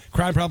problem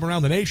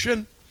around the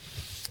nation.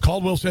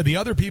 Caldwell said the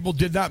other people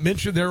did not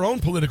mention their own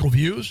political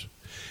views,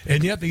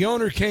 and yet the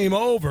owner came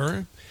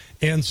over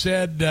and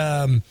said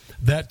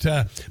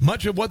that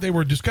much of what they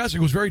were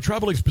discussing was very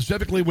troubling,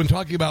 specifically when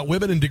talking about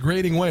women in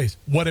degrading ways,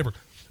 whatever,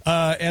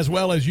 as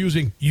well as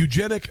using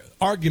eugenic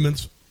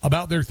arguments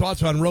about their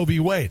thoughts on Roe v.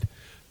 Wade.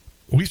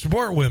 We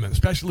support women,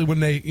 especially when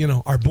they,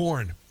 are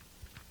born.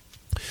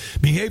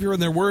 Behavior, in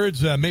their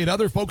words, made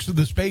other folks in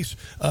the space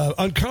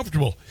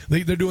uncomfortable.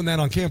 They're doing that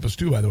on campus,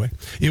 too, by the way.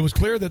 It was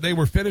clear that they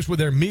were finished with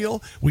their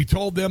meal. We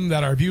told them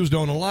that our views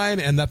don't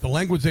align and that the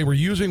language they were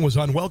using was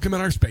unwelcome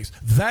in our space.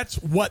 That's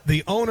what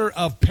the owner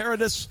of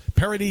Paradise,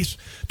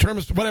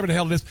 terms, whatever the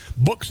hell it is,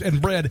 Books and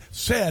Bread,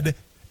 said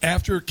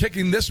after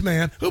kicking this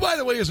man, who, by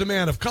the way, is a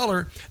man of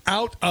color,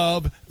 out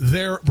of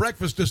their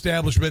breakfast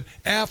establishment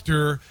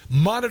after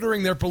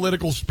monitoring their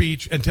political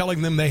speech and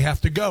telling them they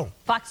have to go.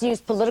 Fox News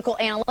political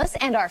analyst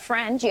and our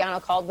friend, Gianno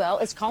Caldwell,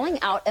 is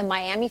calling out a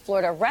Miami,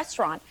 Florida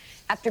restaurant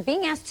after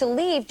being asked to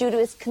leave due to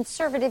his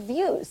conservative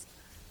views.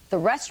 The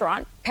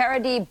restaurant,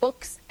 Parody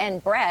Books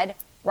and Bread,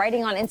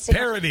 writing on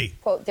Instagram,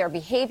 quote, their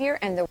behavior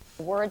and their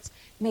words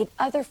made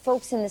other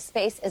folks in the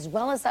space, as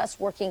well as us,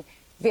 working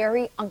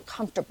very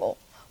uncomfortable.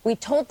 We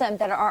told them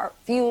that our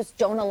views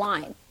don't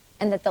align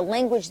and that the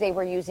language they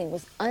were using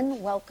was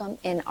unwelcome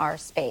in our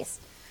space.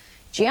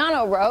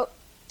 Gianno wrote,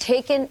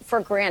 taken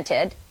for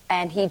granted,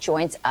 and he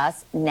joins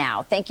us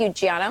now. Thank you,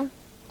 Gianno.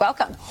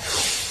 Welcome.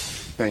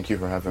 Thank you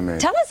for having me.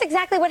 Tell us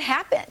exactly what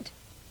happened.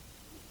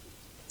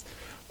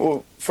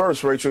 Well,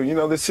 first, Rachel,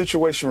 this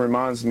situation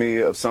reminds me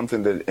of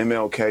something that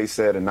MLK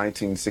said in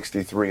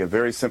 1963, a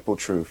very simple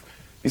truth.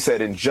 He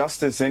said,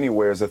 injustice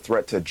anywhere is a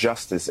threat to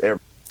justice everywhere.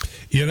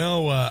 You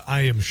know,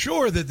 I am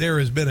sure that there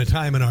has been a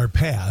time in our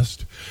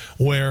past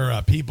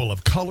where people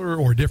of color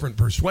or different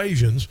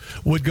persuasions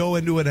would go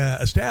into an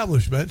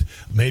establishment,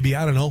 maybe,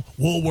 I don't know,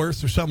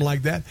 Woolworths or something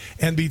like that,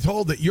 and be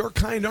told that your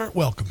kind aren't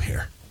welcome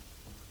here.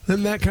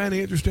 Isn't that kind of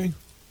interesting?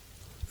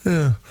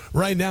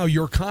 Right now,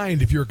 your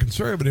kind, if you're a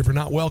conservative, are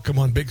not welcome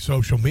on big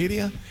social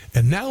media,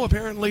 and now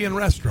apparently in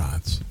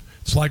restaurants.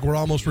 It's like we're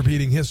almost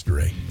repeating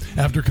history.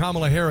 After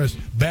Kamala Harris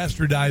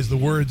bastardized the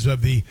words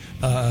of the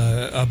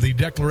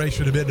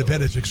Declaration of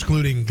Independence,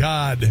 excluding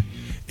God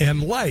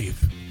and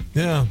life.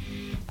 Yeah,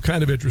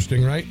 kind of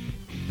interesting, right?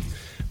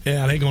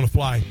 Yeah, it ain't going to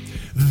fly.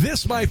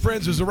 This, my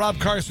friends, is the Rob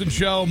Carson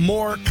Show.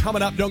 More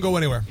coming up. Don't go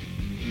anywhere.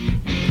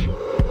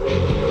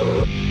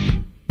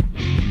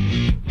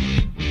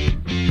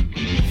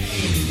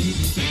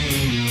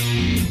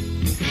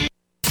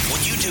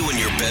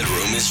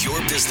 Bedroom is your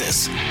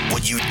business.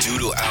 What you do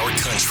to our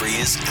country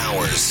is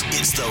ours.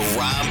 It's the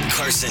Rob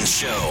Carson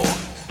Show.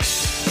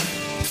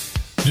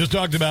 Just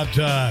talked about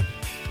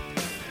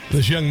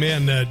this young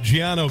man,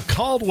 Gianno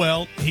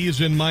Caldwell.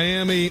 He's in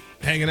Miami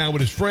hanging out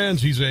with his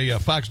friends. He's a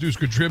Fox News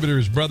contributor.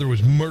 His brother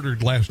was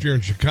murdered last year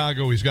in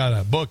Chicago. He's got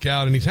a book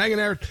out, and he's hanging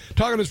there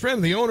talking to his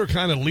friend. The owner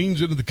kind of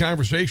leans into the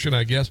conversation,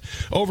 I guess,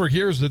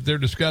 overhears that they're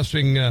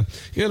discussing,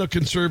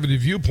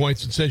 conservative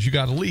viewpoints and says, you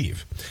got to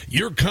leave.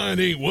 Your kind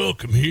ain't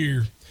welcome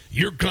here.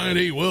 Your kind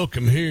ain't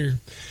welcome here.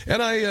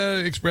 And I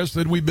expressed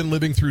that we've been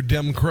living through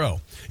Dem Crow.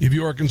 If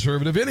you are a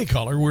conservative, any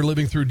color, we're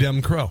living through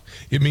Dem Crow.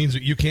 It means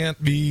that you can't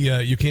be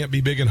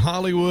big in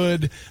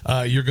Hollywood.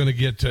 You're going to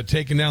get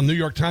taken down. New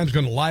York Times is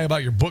going to lie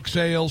about your book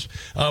sales.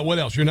 What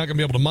else? You're not going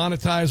to be able to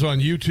monetize on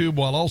YouTube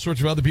while all sorts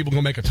of other people are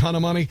going to make a ton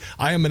of money.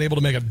 I haven't been able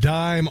to make a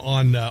dime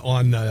on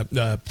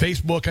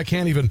Facebook. I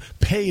can't even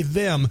pay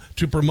them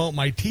to promote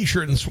my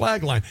T-shirt and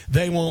swag line.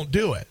 They won't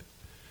do it.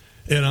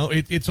 You know,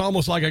 it's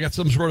almost like I got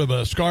some sort of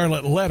a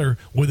scarlet letter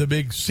with a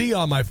big C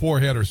on my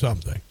forehead or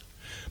something.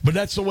 But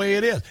that's the way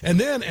it is. And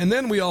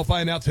then we all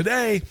find out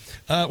today,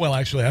 well,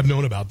 actually, I've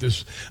known about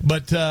this,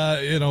 but,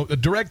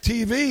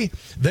 DirecTV,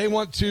 they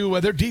want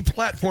to, they're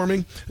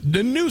deplatforming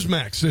the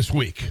Newsmax this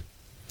week.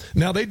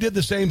 Now, they did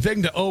the same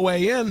thing to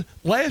OAN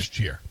last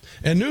year,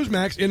 and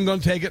Newsmax isn't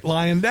going to take it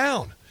lying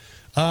down.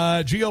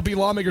 GOP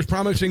lawmakers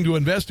promising to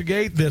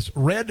investigate this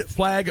red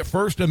flag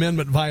First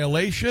Amendment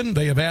violation.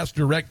 They have asked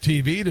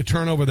DirecTV to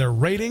turn over their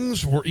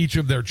ratings for each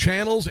of their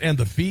channels and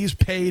the fees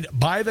paid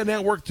by the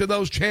network to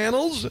those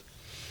channels.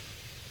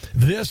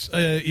 This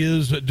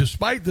is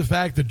despite the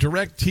fact that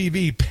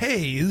DirecTV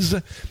pays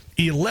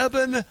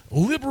 11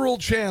 liberal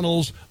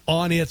channels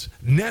on its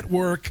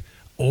network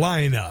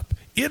lineup.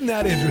 Isn't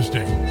that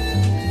interesting?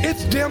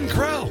 It's Dem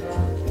Crow.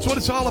 That's what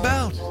it's all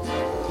about.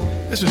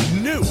 This is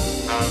new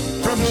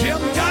from Jim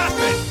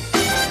Gothard.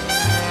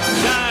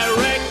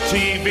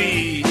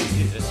 DirecTV.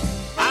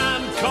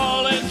 I'm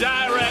calling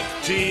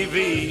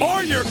DirecTV.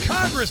 Or your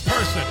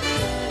congressperson.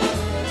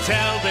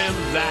 Tell them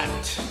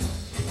that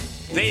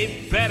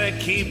they better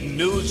keep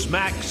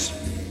Newsmax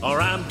or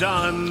I'm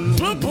done.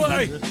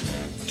 Boy.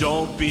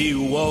 Don't be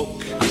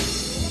woke.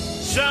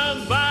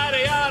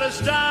 Somebody ought to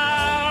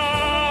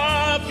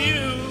stop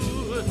you.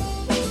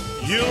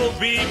 You'll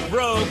be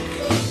broke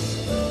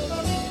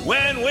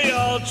when we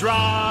all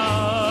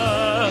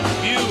drop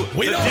you.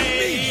 The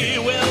day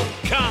will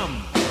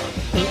come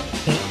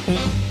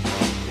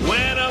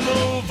when a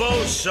move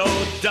oh so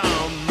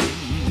dumb,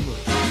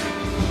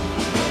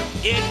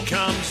 it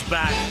comes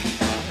back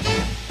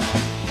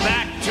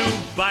to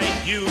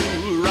bite you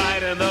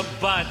right in the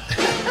butt.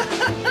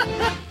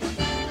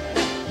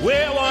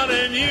 We're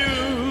warning you,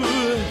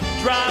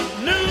 drop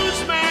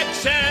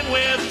Newsmax and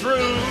we're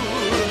through.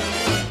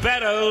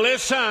 Better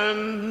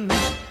listen.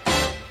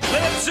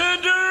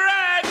 Listen to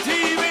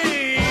DirecTV.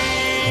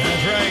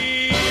 That's right.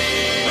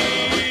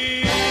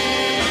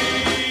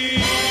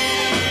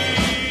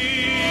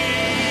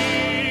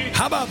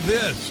 How about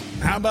this?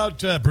 How about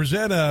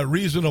present a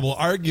reasonable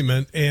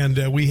argument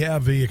and we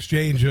have the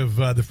exchange of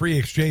the free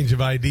exchange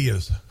of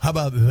ideas? How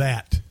about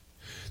that?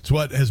 It's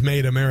what has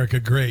made America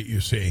great, you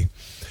see.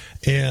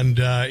 And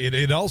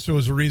it also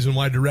is a reason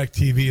why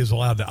DirecTV is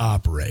allowed to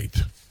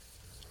operate.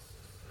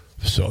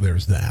 So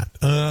there's that.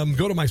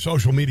 Go to my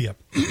social media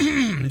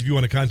if you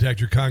want to contact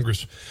your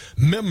Congress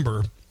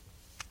member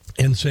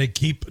and say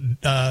keep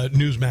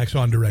Newsmax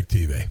on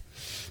DirecTV.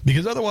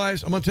 Because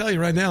otherwise, I'm going to tell you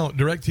right now,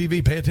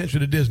 DirecTV, pay attention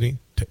to Disney,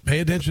 pay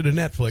attention to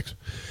Netflix,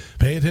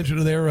 pay attention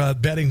to their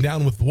betting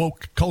down with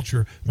woke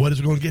culture. What is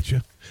it going to get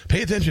you?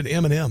 Pay attention to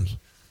M&M's.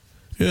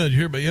 Yeah, did you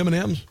hear about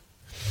M&M's?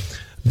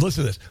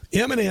 Listen to this.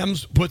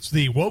 M&M's puts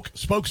the woke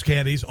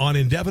spokescandies on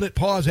indefinite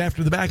pause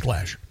after the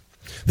backlash.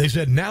 They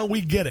said, now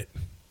we get it.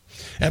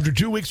 After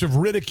 2 weeks of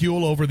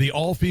ridicule over the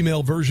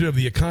all-female version of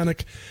the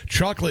iconic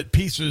chocolate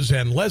pieces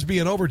and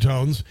lesbian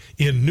overtones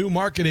in new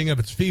marketing of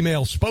its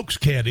female spokes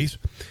candies,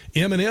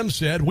 M&M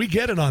said, "We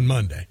get it on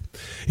Monday."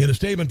 In a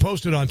statement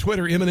posted on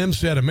Twitter, M&M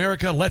said,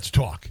 "America, let's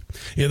talk.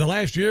 In the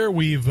last year,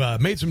 we've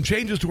made some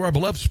changes to our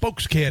beloved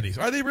spokes candies."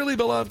 Are they really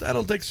beloved? I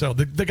don't think so.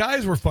 The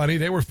guys were funny.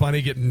 They were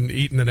funny, getting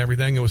eaten and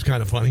everything. It was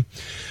kind of funny.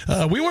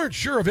 We weren't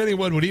sure if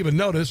anyone would even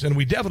notice, and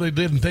we definitely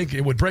didn't think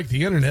it would break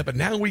the internet, but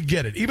now we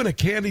get it. Even a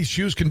candy's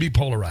shoes can be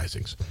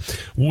polarizing,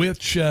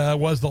 which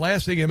was the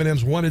last thing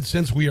M&M's wanted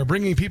since we are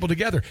bringing people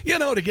together,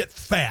 to get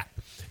fat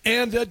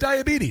and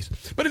diabetes.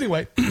 But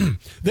anyway,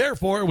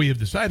 therefore, we have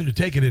decided to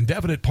take an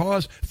indefinite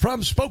pause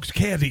from spokes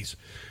candies,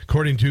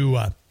 according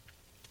to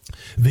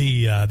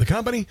the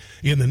company.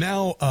 In the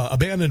now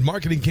abandoned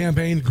marketing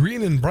campaign,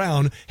 Green and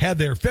Brown had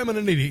their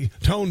femininity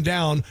toned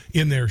down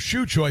in their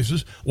shoe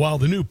choices, while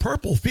the new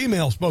purple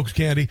female spokes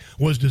candy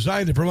was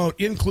designed to promote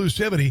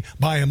inclusivity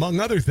by, among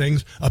other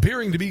things,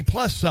 appearing to be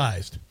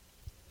plus-sized.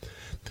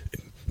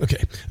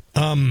 Okay.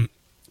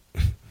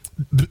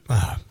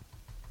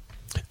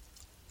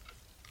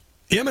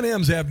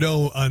 M&M's have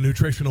no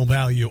nutritional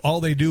value.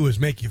 All they do is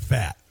make you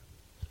fat.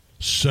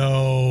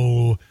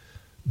 So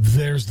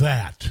there's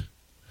that.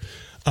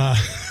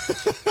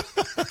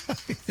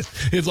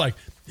 It's like,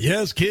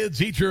 yes,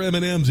 kids, eat your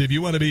M&M's if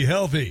you want to be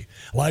healthy.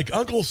 Like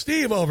Uncle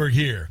Steve over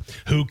here,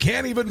 who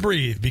can't even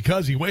breathe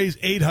because he weighs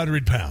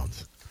 800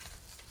 pounds.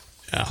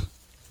 Yeah.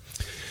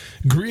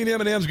 Green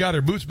M&M's got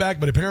her boots back,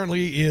 but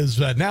apparently is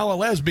now a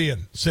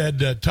lesbian,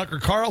 said Tucker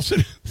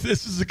Carlson.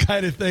 This is the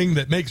kind of thing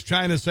that makes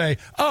China say,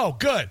 oh,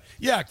 good.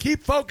 Yeah,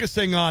 keep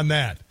focusing on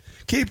that.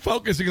 Keep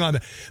focusing on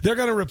that. They're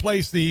going to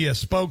replace the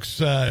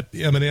spokes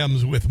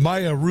M&M's with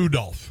Maya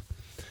Rudolph,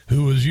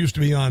 who used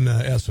to be on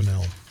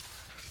SNL.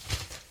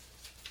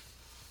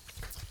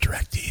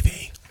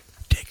 DirecTV,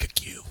 take a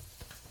cue.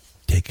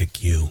 Take a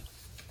cue.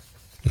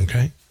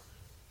 Okay?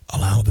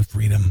 Allow the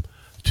freedom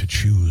to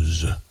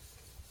choose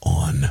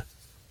on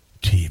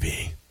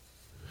TV.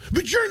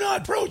 But you're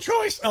not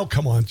pro-choice. Oh,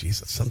 come on,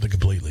 Jesus. Something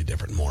completely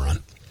different,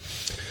 moron.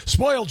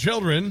 Spoiled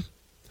children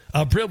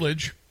of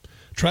privilege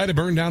try to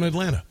burn down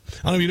Atlanta.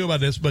 I don't know if you know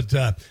about this, but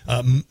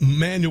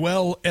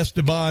Manuel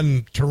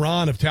Esteban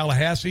Terran of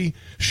Tallahassee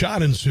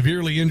shot and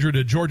severely injured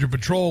a Georgia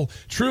Patrol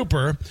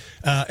trooper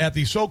at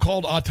the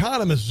so-called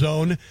autonomous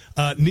zone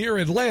near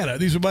Atlanta.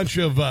 These are a bunch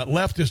of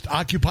leftist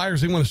occupiers.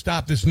 They want to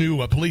stop this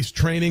new police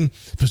training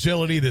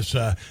facility, this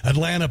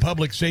Atlanta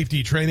Public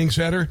Safety Training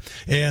Center.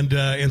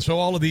 And so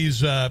all of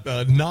these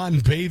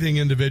non-bathing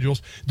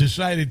individuals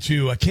decided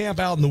to camp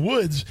out in the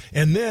woods.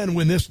 And then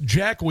when this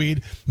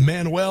jackweed,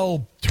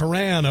 Manuel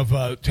Terran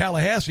of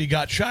Tallahassee,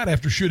 got shot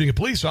after shooting a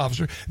police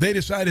officer, they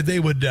decided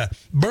they would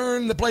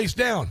burn the place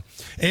down.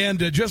 And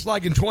just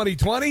like in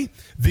 2020,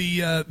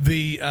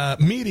 the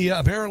media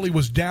apparently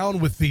was down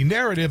with the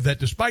narrative that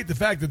despite the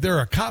fact that there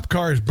are cop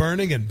cars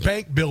burning and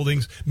bank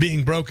buildings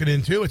being broken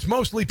into, it's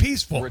mostly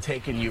peaceful. We're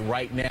taking you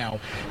right now.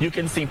 You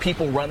can see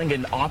people running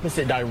in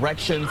opposite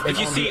directions. If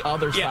you see the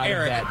other side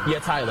Eric, of that. Yeah,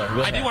 Tyler.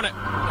 I do want to.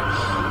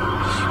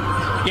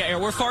 Yeah,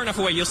 we're far enough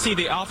away. You'll see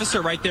the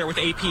officer right there with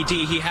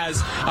APD. He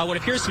has what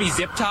appears to be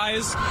zip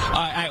ties.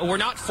 We're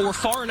not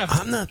far enough.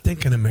 I'm not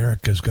thinking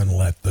America's going to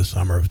let the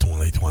summer of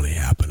 2020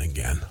 happen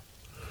again.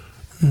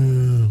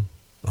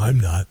 I'm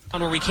not.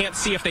 Where we can't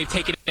see if they've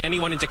taken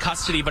anyone into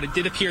custody, but it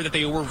did appear that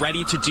they were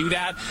ready to do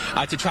that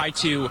to try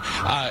to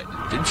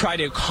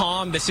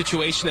calm the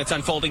situation that's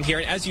unfolding here.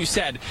 And as you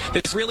said,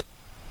 this really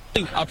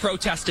a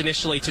protest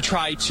initially to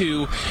try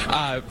to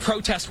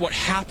protest what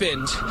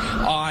happened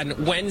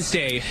on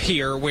Wednesday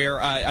here, where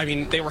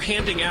they were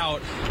handing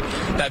out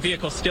that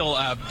vehicle still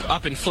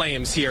up in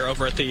flames here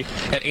over at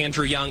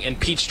Andrew Young and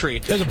Peachtree.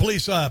 There's a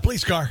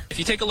police car. If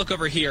you take a look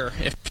over here,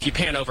 if you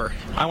pan over,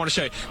 I want to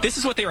show you. This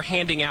is what they were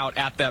handing out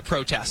at that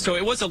protest. So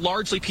it was a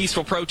largely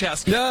peaceful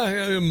protest.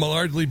 Yeah,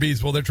 largely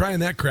peaceful. They're trying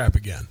that crap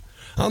again.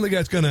 I don't think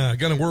that's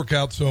gonna work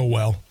out so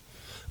well.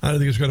 I don't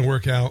think it's going to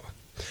work out.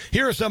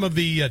 Here are some of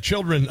the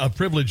children of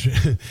privilege.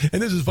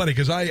 And this is funny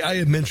because I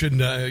had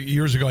mentioned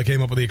years ago I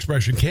came up with the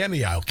expression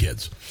candy aisle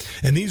kids.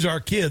 And these are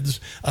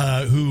kids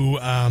who,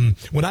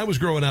 when I was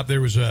growing up,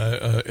 there was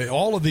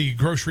all of the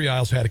grocery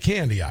aisles had a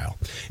candy aisle.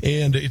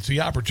 And it's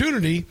the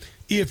opportunity,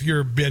 if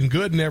you've been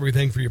good and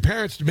everything, for your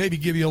parents to maybe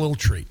give you a little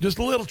treat. Just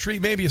a little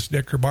treat, maybe a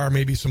Snicker bar,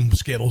 maybe some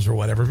Skittles or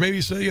whatever.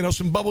 Maybe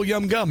some bubble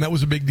yum gum. That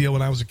was a big deal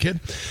when I was a kid.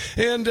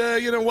 And,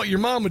 what your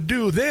mom would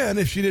do then,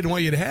 if she didn't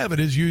want you to have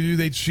it, is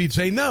she'd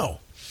say no.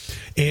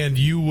 And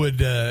you would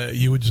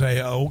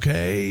say,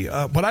 okay,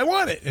 but I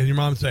want it. And your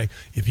mom would say,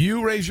 if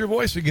you raise your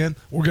voice again,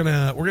 we're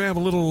gonna have a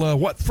little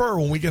what for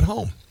when we get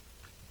home.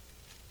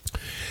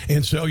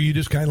 And so you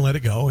just kind of let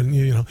it go,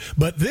 and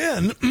But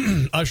then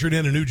ushered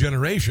in a new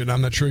generation.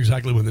 I'm not sure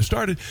exactly when this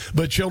started,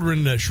 but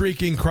children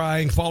shrieking,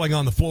 crying, falling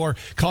on the floor,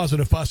 causing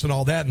a fuss and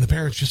all that, and the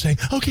parents just saying,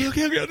 okay,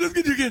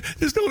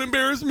 just don't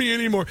embarrass me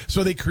anymore.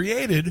 So they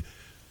created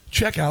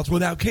checkouts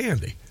without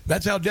candy.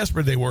 That's how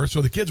desperate they were,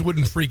 so the kids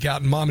wouldn't freak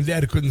out, and mom and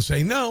dad who couldn't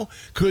say no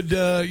could,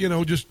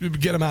 just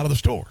get them out of the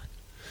store.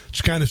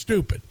 It's kind of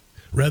stupid.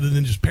 rather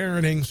than just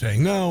parenting,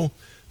 saying no.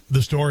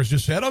 The stores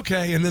just said,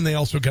 okay, and then they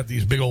also got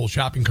these big old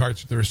shopping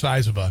carts that are the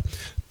size of a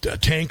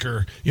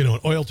tanker, an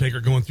oil tanker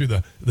going through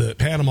the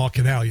Panama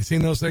Canal. You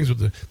seen those things with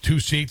the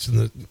 2 seats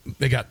and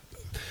they got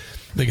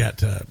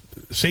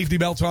safety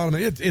belts on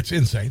them. It's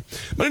insane.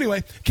 But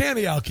anyway,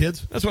 candy aisle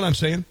kids, that's what I'm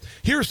saying.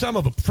 Here are some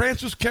of them.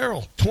 Francis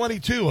Carroll,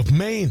 22, of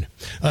Maine.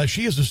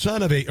 She is the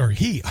son of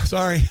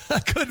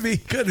could be.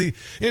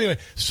 Anyway,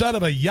 son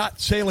of a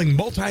yacht-sailing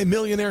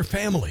multi-millionaire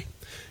family.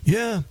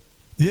 Yeah.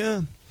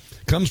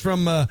 Comes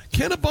from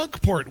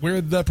Kennebunkport,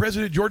 where the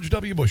President George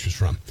W. Bush is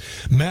from.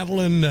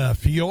 Madeline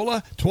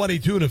Fiola,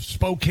 22, of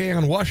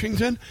Spokane,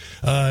 Washington.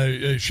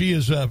 She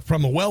is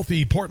from a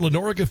wealthy Portland,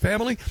 Oregon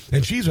family,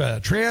 and she's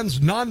a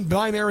trans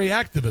non-binary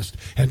activist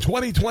and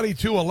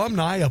 2022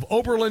 alumni of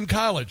Oberlin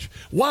College.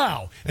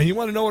 Wow. And you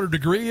want to know what her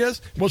degree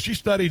is? Well, she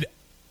studied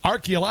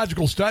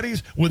archaeological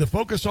studies with a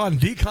focus on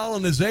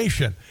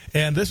decolonization,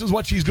 and this is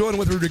what she's doing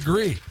with her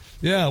degree.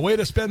 Yeah, way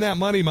to spend that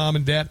money, Mom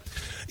and Dad.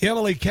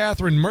 Emily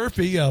Catherine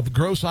Murphy of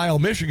Grosse Isle,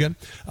 Michigan,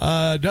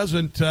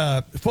 doesn't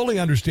fully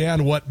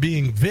understand what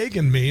being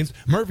vegan means.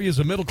 Murphy is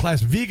a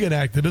middle-class vegan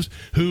activist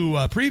who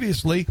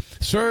previously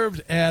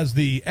served as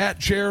the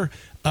chair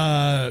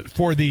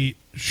for the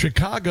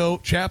Chicago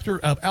chapter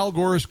of Al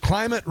Gore's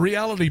Climate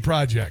Reality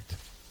Project.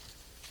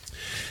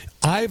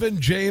 Ivan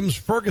James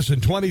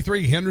Ferguson,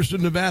 23,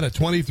 Henderson, Nevada,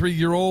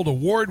 23-year-old,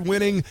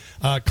 award-winning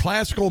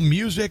classical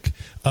music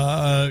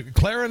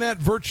clarinet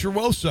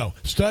virtuoso,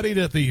 studied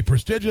at the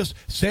prestigious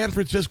San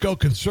Francisco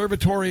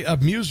Conservatory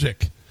of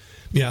Music.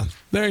 Yeah,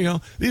 there you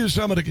go. These are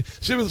some of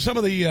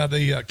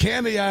the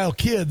candy aisle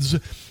kids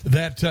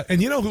that,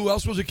 and you know who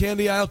else was a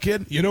candy aisle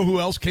kid? You know who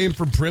else came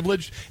from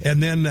privilege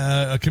and then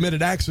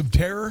committed acts of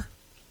terror?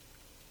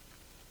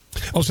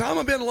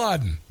 Osama bin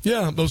Laden.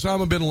 Yeah,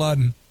 Osama bin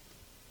Laden.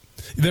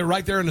 They're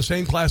right there in the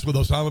same class with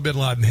Osama bin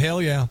Laden.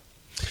 Hell yeah.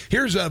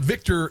 Here's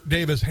Victor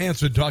Davis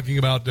Hanson talking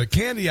about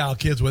candy aisle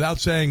kids without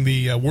saying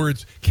the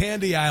words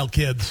candy aisle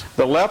kids.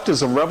 The left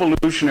is a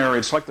revolutionary.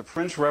 It's like the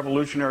French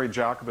Revolutionary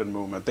Jacobin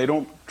movement. They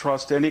don't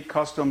trust any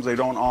customs. They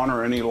don't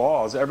honor any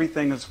laws.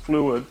 Everything is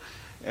fluid,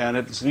 and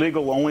it's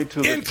legal only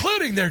to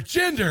including their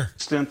gender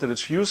extent that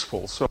it's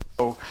useful. So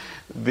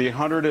the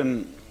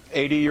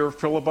 180-year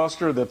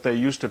filibuster that they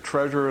used to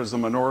treasure as the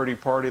minority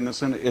party in the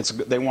Senate,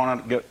 they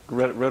want to get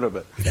rid of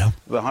it. Yeah.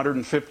 The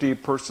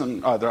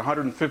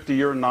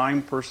 150-year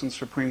 9-person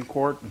Supreme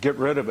Court, get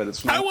rid of it.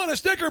 It's not. I want a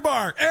sticker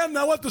bar, and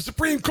I want the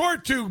Supreme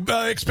Court to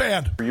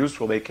expand.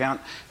 Useful. They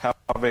can't have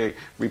a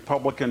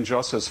Republican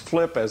justice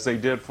flip as they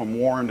did from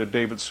Warren to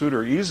David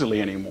Souter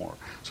easily anymore.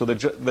 So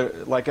they're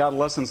like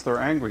adolescents, they're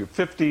angry.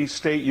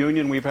 50-state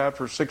union we've had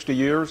for 60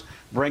 years.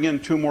 Bring in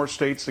 2 more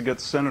states to get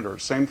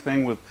senators. Same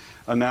thing with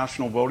a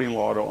national voting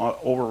law to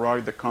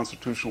override the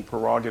constitutional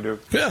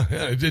prerogative. Yeah,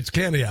 it's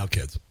candy out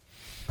kids.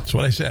 That's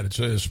what I said. It's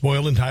a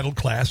spoiled, entitled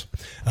class,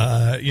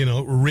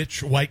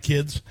 rich white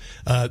kids.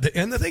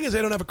 And the thing is,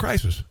 they don't have a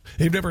crisis.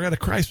 They've never had a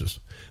crisis.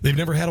 They've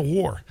never had a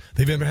war.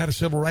 They've never had a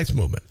civil rights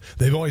movement.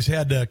 They've always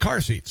had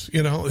car seats,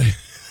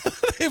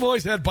 They've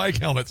always had bike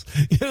helmets.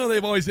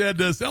 They've always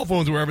had cell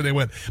phones wherever they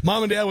went.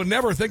 Mom and Dad would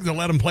never think to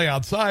let them play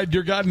outside.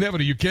 Dear God in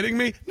heaven, are you kidding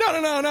me?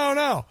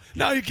 No.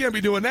 No, you can't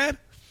be doing that.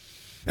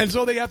 And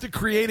so they have to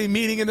create a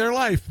meaning in their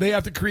life. They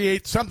have to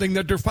create something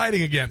that they're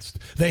fighting against.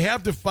 They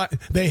have to fight.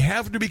 They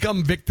have to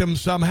become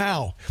victims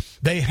somehow.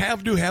 They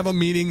have to have a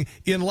meaning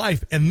in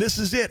life. And this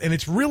is it. And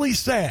it's really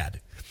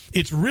sad.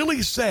 It's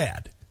really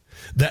sad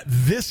that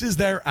this is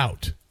their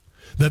out.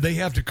 That they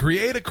have to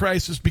create a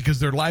crisis because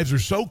their lives are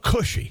so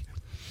cushy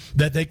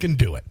that they can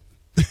do it.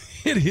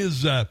 It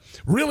is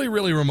really,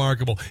 really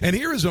remarkable. And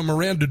here is a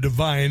Miranda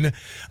Devine.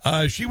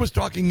 She was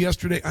talking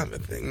yesterday.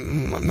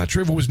 I'm not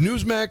sure if it was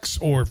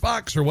Newsmax or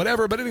Fox or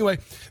whatever. But anyway,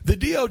 the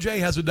DOJ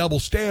has a double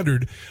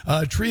standard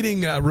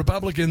treating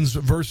Republicans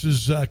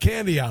versus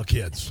candy aisle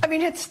kids. I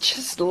mean, it's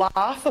just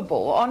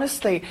laughable.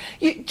 Honestly,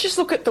 you just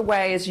look at the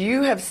way, as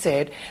you have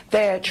said,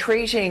 they're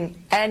treating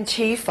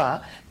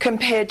Antifa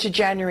compared to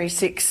January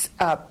 6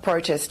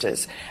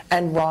 protesters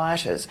and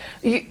rioters.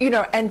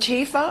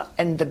 Antifa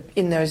and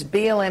in those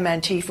BLM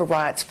Antifa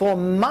riots for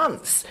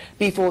months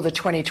before the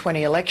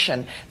 2020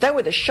 election, they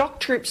were the shock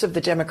troops of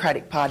the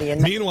Democratic Party.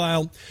 And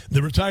meanwhile,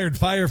 the retired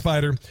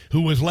firefighter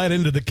who was let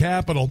into the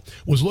Capitol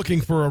was looking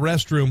for a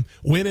restroom,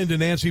 went into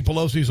Nancy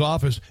Pelosi's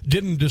office,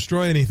 didn't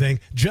destroy anything,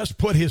 just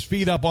put his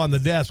feet up on the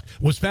desk,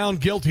 was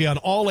found guilty on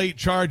all 8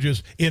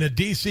 charges in a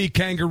D.C.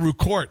 kangaroo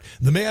court.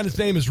 The man's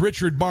name is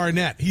Richard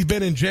Barnett. He's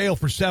been in jail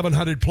for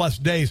 700-plus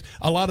days,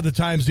 a lot of the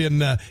times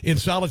in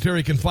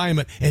solitary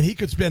confinement, and he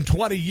could spend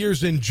 20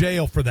 years in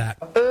jail for that.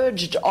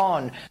 Urged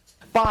on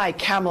by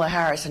Kamala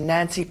Harris and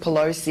Nancy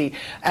Pelosi,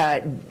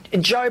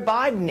 Joe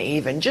Biden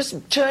even,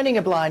 just turning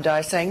a blind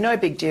eye, saying no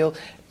big deal.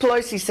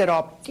 Pelosi said,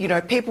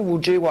 people will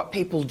do what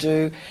people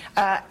do.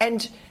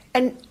 And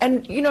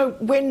And you know,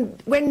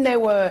 when there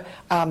were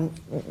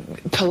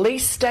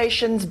police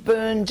stations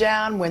burned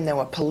down, when there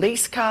were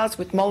police cars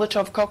with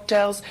Molotov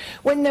cocktails,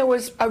 when there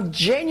was a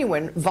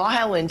genuine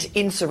violent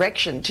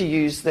insurrection, to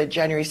use the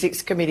January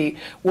 6th committee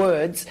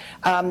words,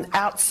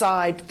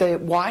 outside the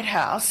White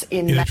House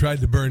They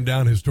tried to burn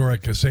down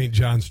historic St.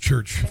 John's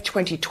Church.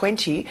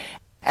 2020.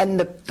 And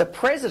the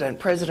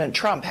President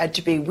Trump, had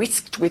to be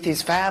whisked with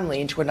his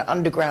family into an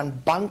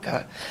underground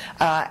bunker.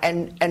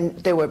 And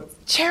there were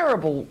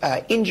terrible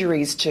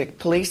injuries to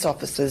police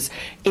officers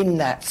in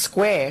that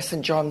square,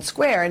 St. John's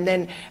Square, and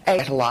then a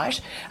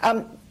satellite.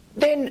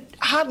 Then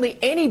hardly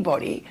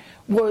anybody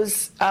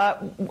was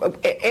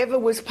ever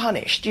was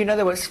punished. You know,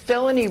 there was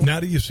felony. Now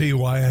do you see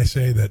why I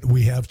say that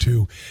we have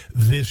to,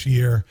 this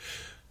year,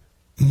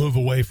 move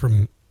away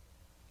from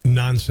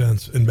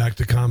nonsense and back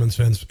to common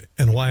sense,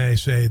 and why I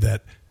say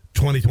that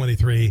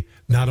 2023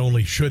 not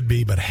only should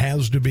be but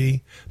has to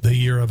be the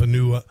year of a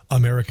new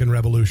American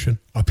revolution,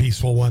 a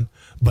peaceful one,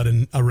 but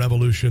a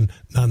revolution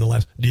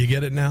nonetheless. Do you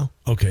get it now?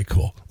 Okay,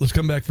 cool. Let's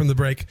come back from the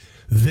break.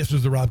 This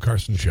is the Rob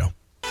Carson Show.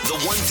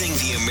 The one thing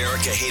the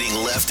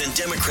America-hating left and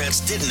Democrats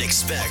didn't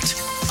expect.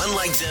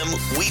 Unlike them,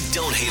 we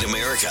don't hate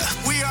America.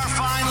 We are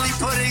finally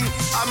putting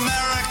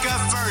America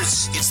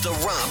first. It's the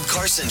Rob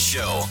Carson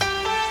Show.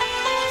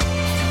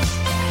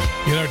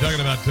 You know, we're talking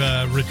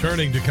about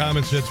returning to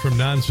common sense from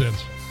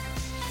nonsense.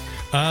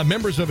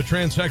 Members of a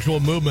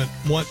transsexual movement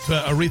want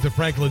Aretha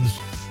Franklin's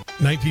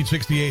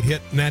 1968 hit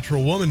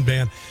 "Natural Woman"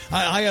 band.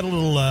 I had a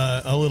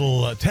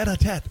little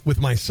tete-a-tete with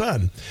my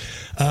son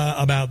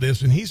about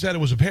this, and he said it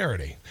was a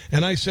parody.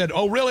 And I said,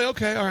 "Oh, really?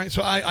 Okay, all right."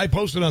 So I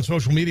posted on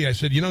social media. I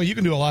said, "You know, you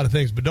can do a lot of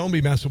things, but don't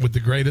be messing with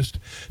the greatest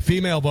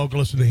female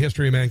vocalist in the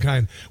history of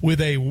mankind with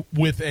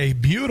a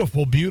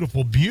beautiful,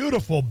 beautiful,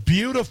 beautiful,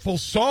 beautiful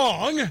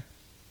song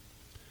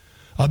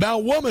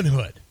about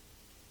womanhood.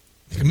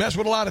 You can mess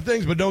with a lot of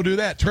things, but don't do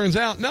that." Turns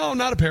out, no,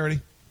 not a parody.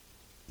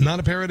 Not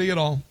a parody at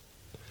all.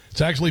 It's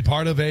actually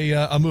part of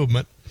a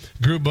movement,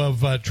 group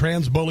of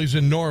trans bullies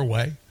in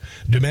Norway,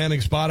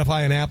 demanding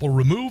Spotify and Apple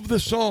remove the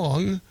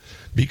song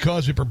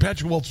because it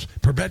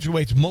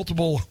perpetuates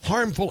multiple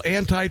harmful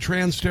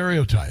anti-trans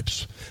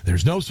stereotypes.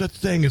 There's no such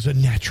thing as a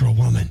natural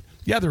woman.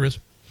 Yeah, there is.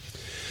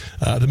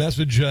 The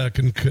message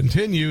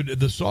continued.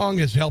 The song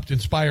has helped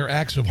inspire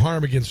acts of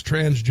harm against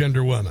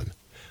transgender women.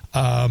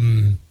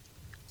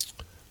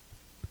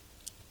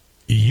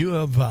 You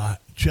have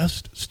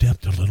just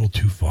stepped a little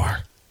too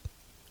far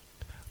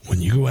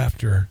when you go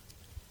after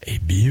a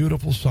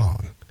beautiful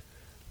song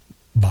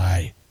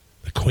by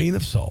the Queen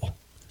of Soul,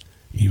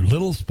 you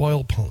little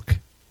spoiled punk.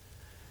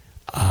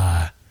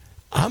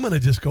 I'm going to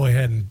just go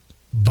ahead and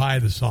buy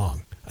the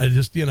song. I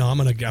got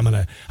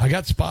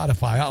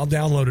Spotify. I'll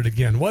download it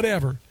again,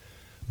 whatever.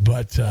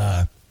 But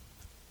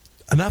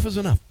enough is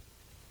enough.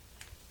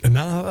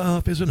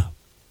 Enough is enough.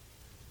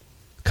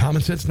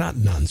 Common sense, not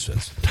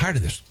nonsense.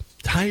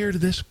 Tired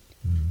of this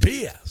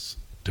BS,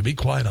 to be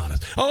quite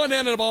honest. Oh, and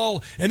then of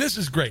all, and this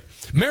is great,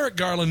 Merrick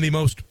Garland, the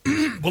most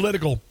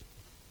political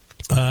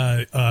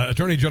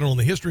attorney general in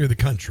the history of the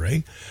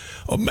country.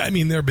 I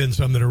mean, there have been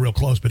some that are real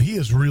close, but he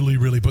has really,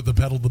 really put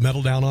the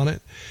metal down on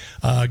it,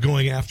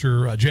 going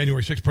after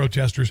January 6th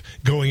protesters,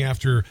 going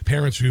after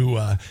parents who,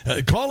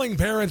 calling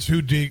parents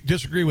who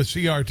disagree with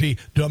CRT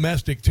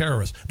domestic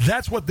terrorists.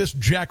 That's what this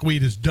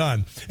jackweed has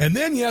done. And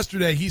then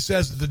yesterday he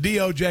says that the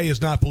DOJ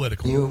is not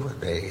political.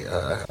 They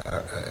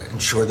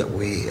ensure that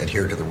we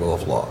adhere to the rule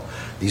of law.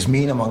 These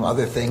mean, among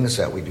other things,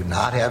 that we do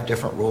not have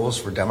different rules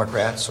for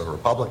Democrats or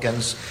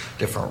Republicans,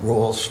 different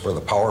rules for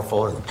the powerful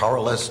or the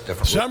powerless.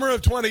 Different Summer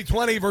of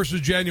 2020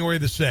 versus January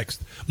the 6th.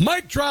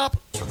 Mic drop.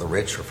 For the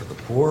rich or for the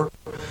poor.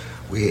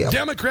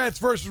 Democrats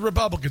versus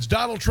Republicans.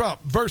 Donald Trump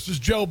versus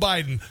Joe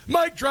Biden.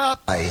 Mic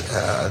drop.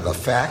 The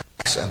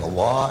facts and the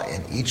law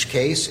in each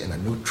case in a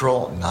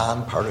neutral,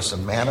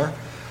 nonpartisan manner.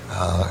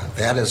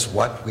 That is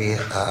what we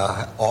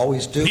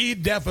always do. He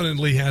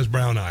definitely has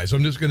brown eyes.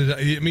 I'm just going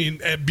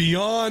to,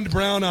 beyond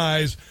brown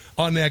eyes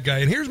on that guy.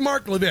 And here's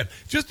Mark Levin,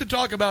 just to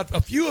talk about a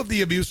few of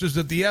the abuses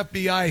that the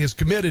FBI has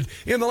committed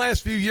in the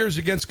last few years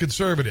against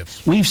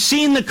conservatives. We've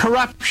seen the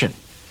corruption.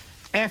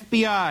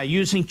 FBI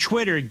using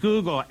Twitter,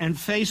 Google, and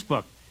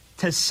Facebook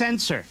to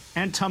censor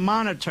and to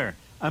monitor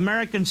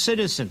American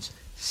citizens,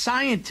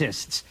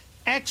 scientists,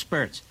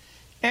 experts.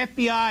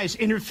 FBI's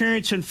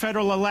interference in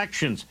federal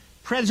elections,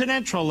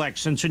 presidential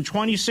elections in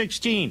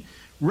 2016,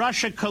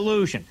 Russia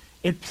collusion.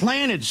 It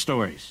planted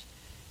stories.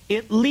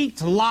 It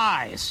leaked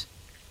lies.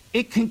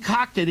 It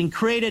concocted and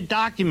created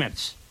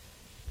documents.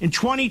 In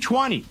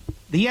 2020,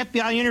 the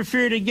FBI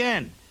interfered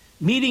again.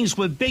 Meetings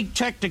with big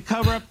tech to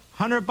cover up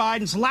Hunter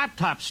Biden's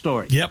laptop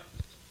story. Yep.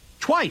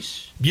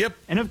 Twice. Yep.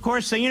 And, of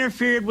course, they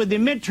interfered with the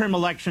midterm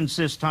elections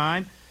this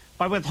time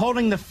by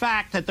withholding the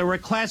fact that there were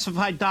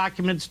classified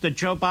documents that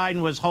Joe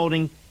Biden was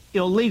holding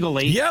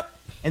illegally. Yep.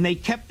 And they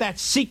kept that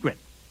secret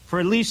for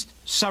at least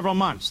several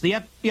months. The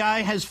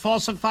FBI has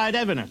falsified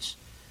evidence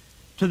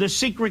to the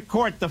secret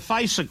court, the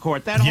FISA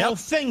court. That whole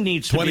thing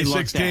needs to be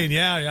looked at.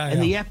 Yeah.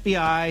 And the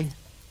FBI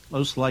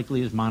most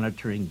likely is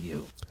monitoring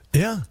you.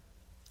 Yeah.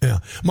 Yeah.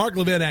 Mark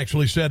Levin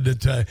actually said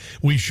that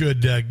we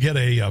should get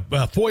a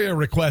FOIA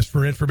request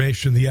for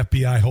information the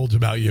FBI holds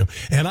about you.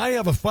 And I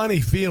have a funny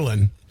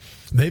feeling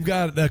they've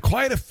got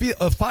quite a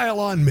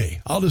file on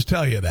me. I'll just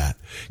tell you that.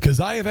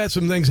 Because I have had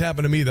some things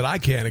happen to me that I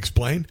can't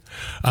explain.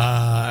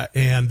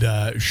 And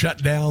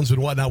shutdowns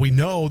and whatnot. We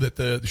know that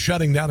the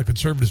shutting down of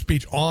conservative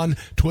speech on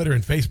Twitter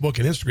and Facebook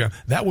and Instagram,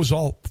 that was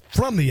all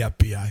from the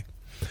FBI.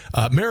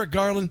 Merrick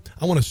Garland,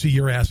 I want to see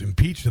your ass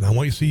impeached, and I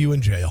want to see you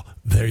in jail.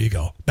 There you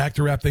go. Back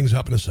to wrap things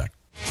up in a sec.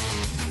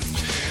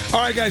 All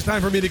right, guys,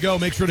 time for me to go.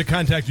 Make sure to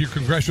contact your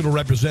congressional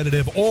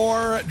representative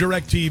or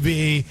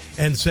DirecTV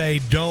and say,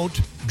 don't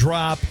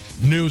drop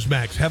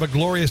Newsmax. Have a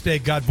glorious day.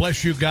 God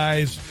bless you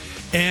guys.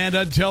 And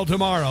until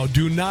tomorrow,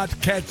 do not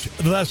catch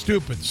the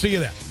stupid. See you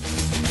then.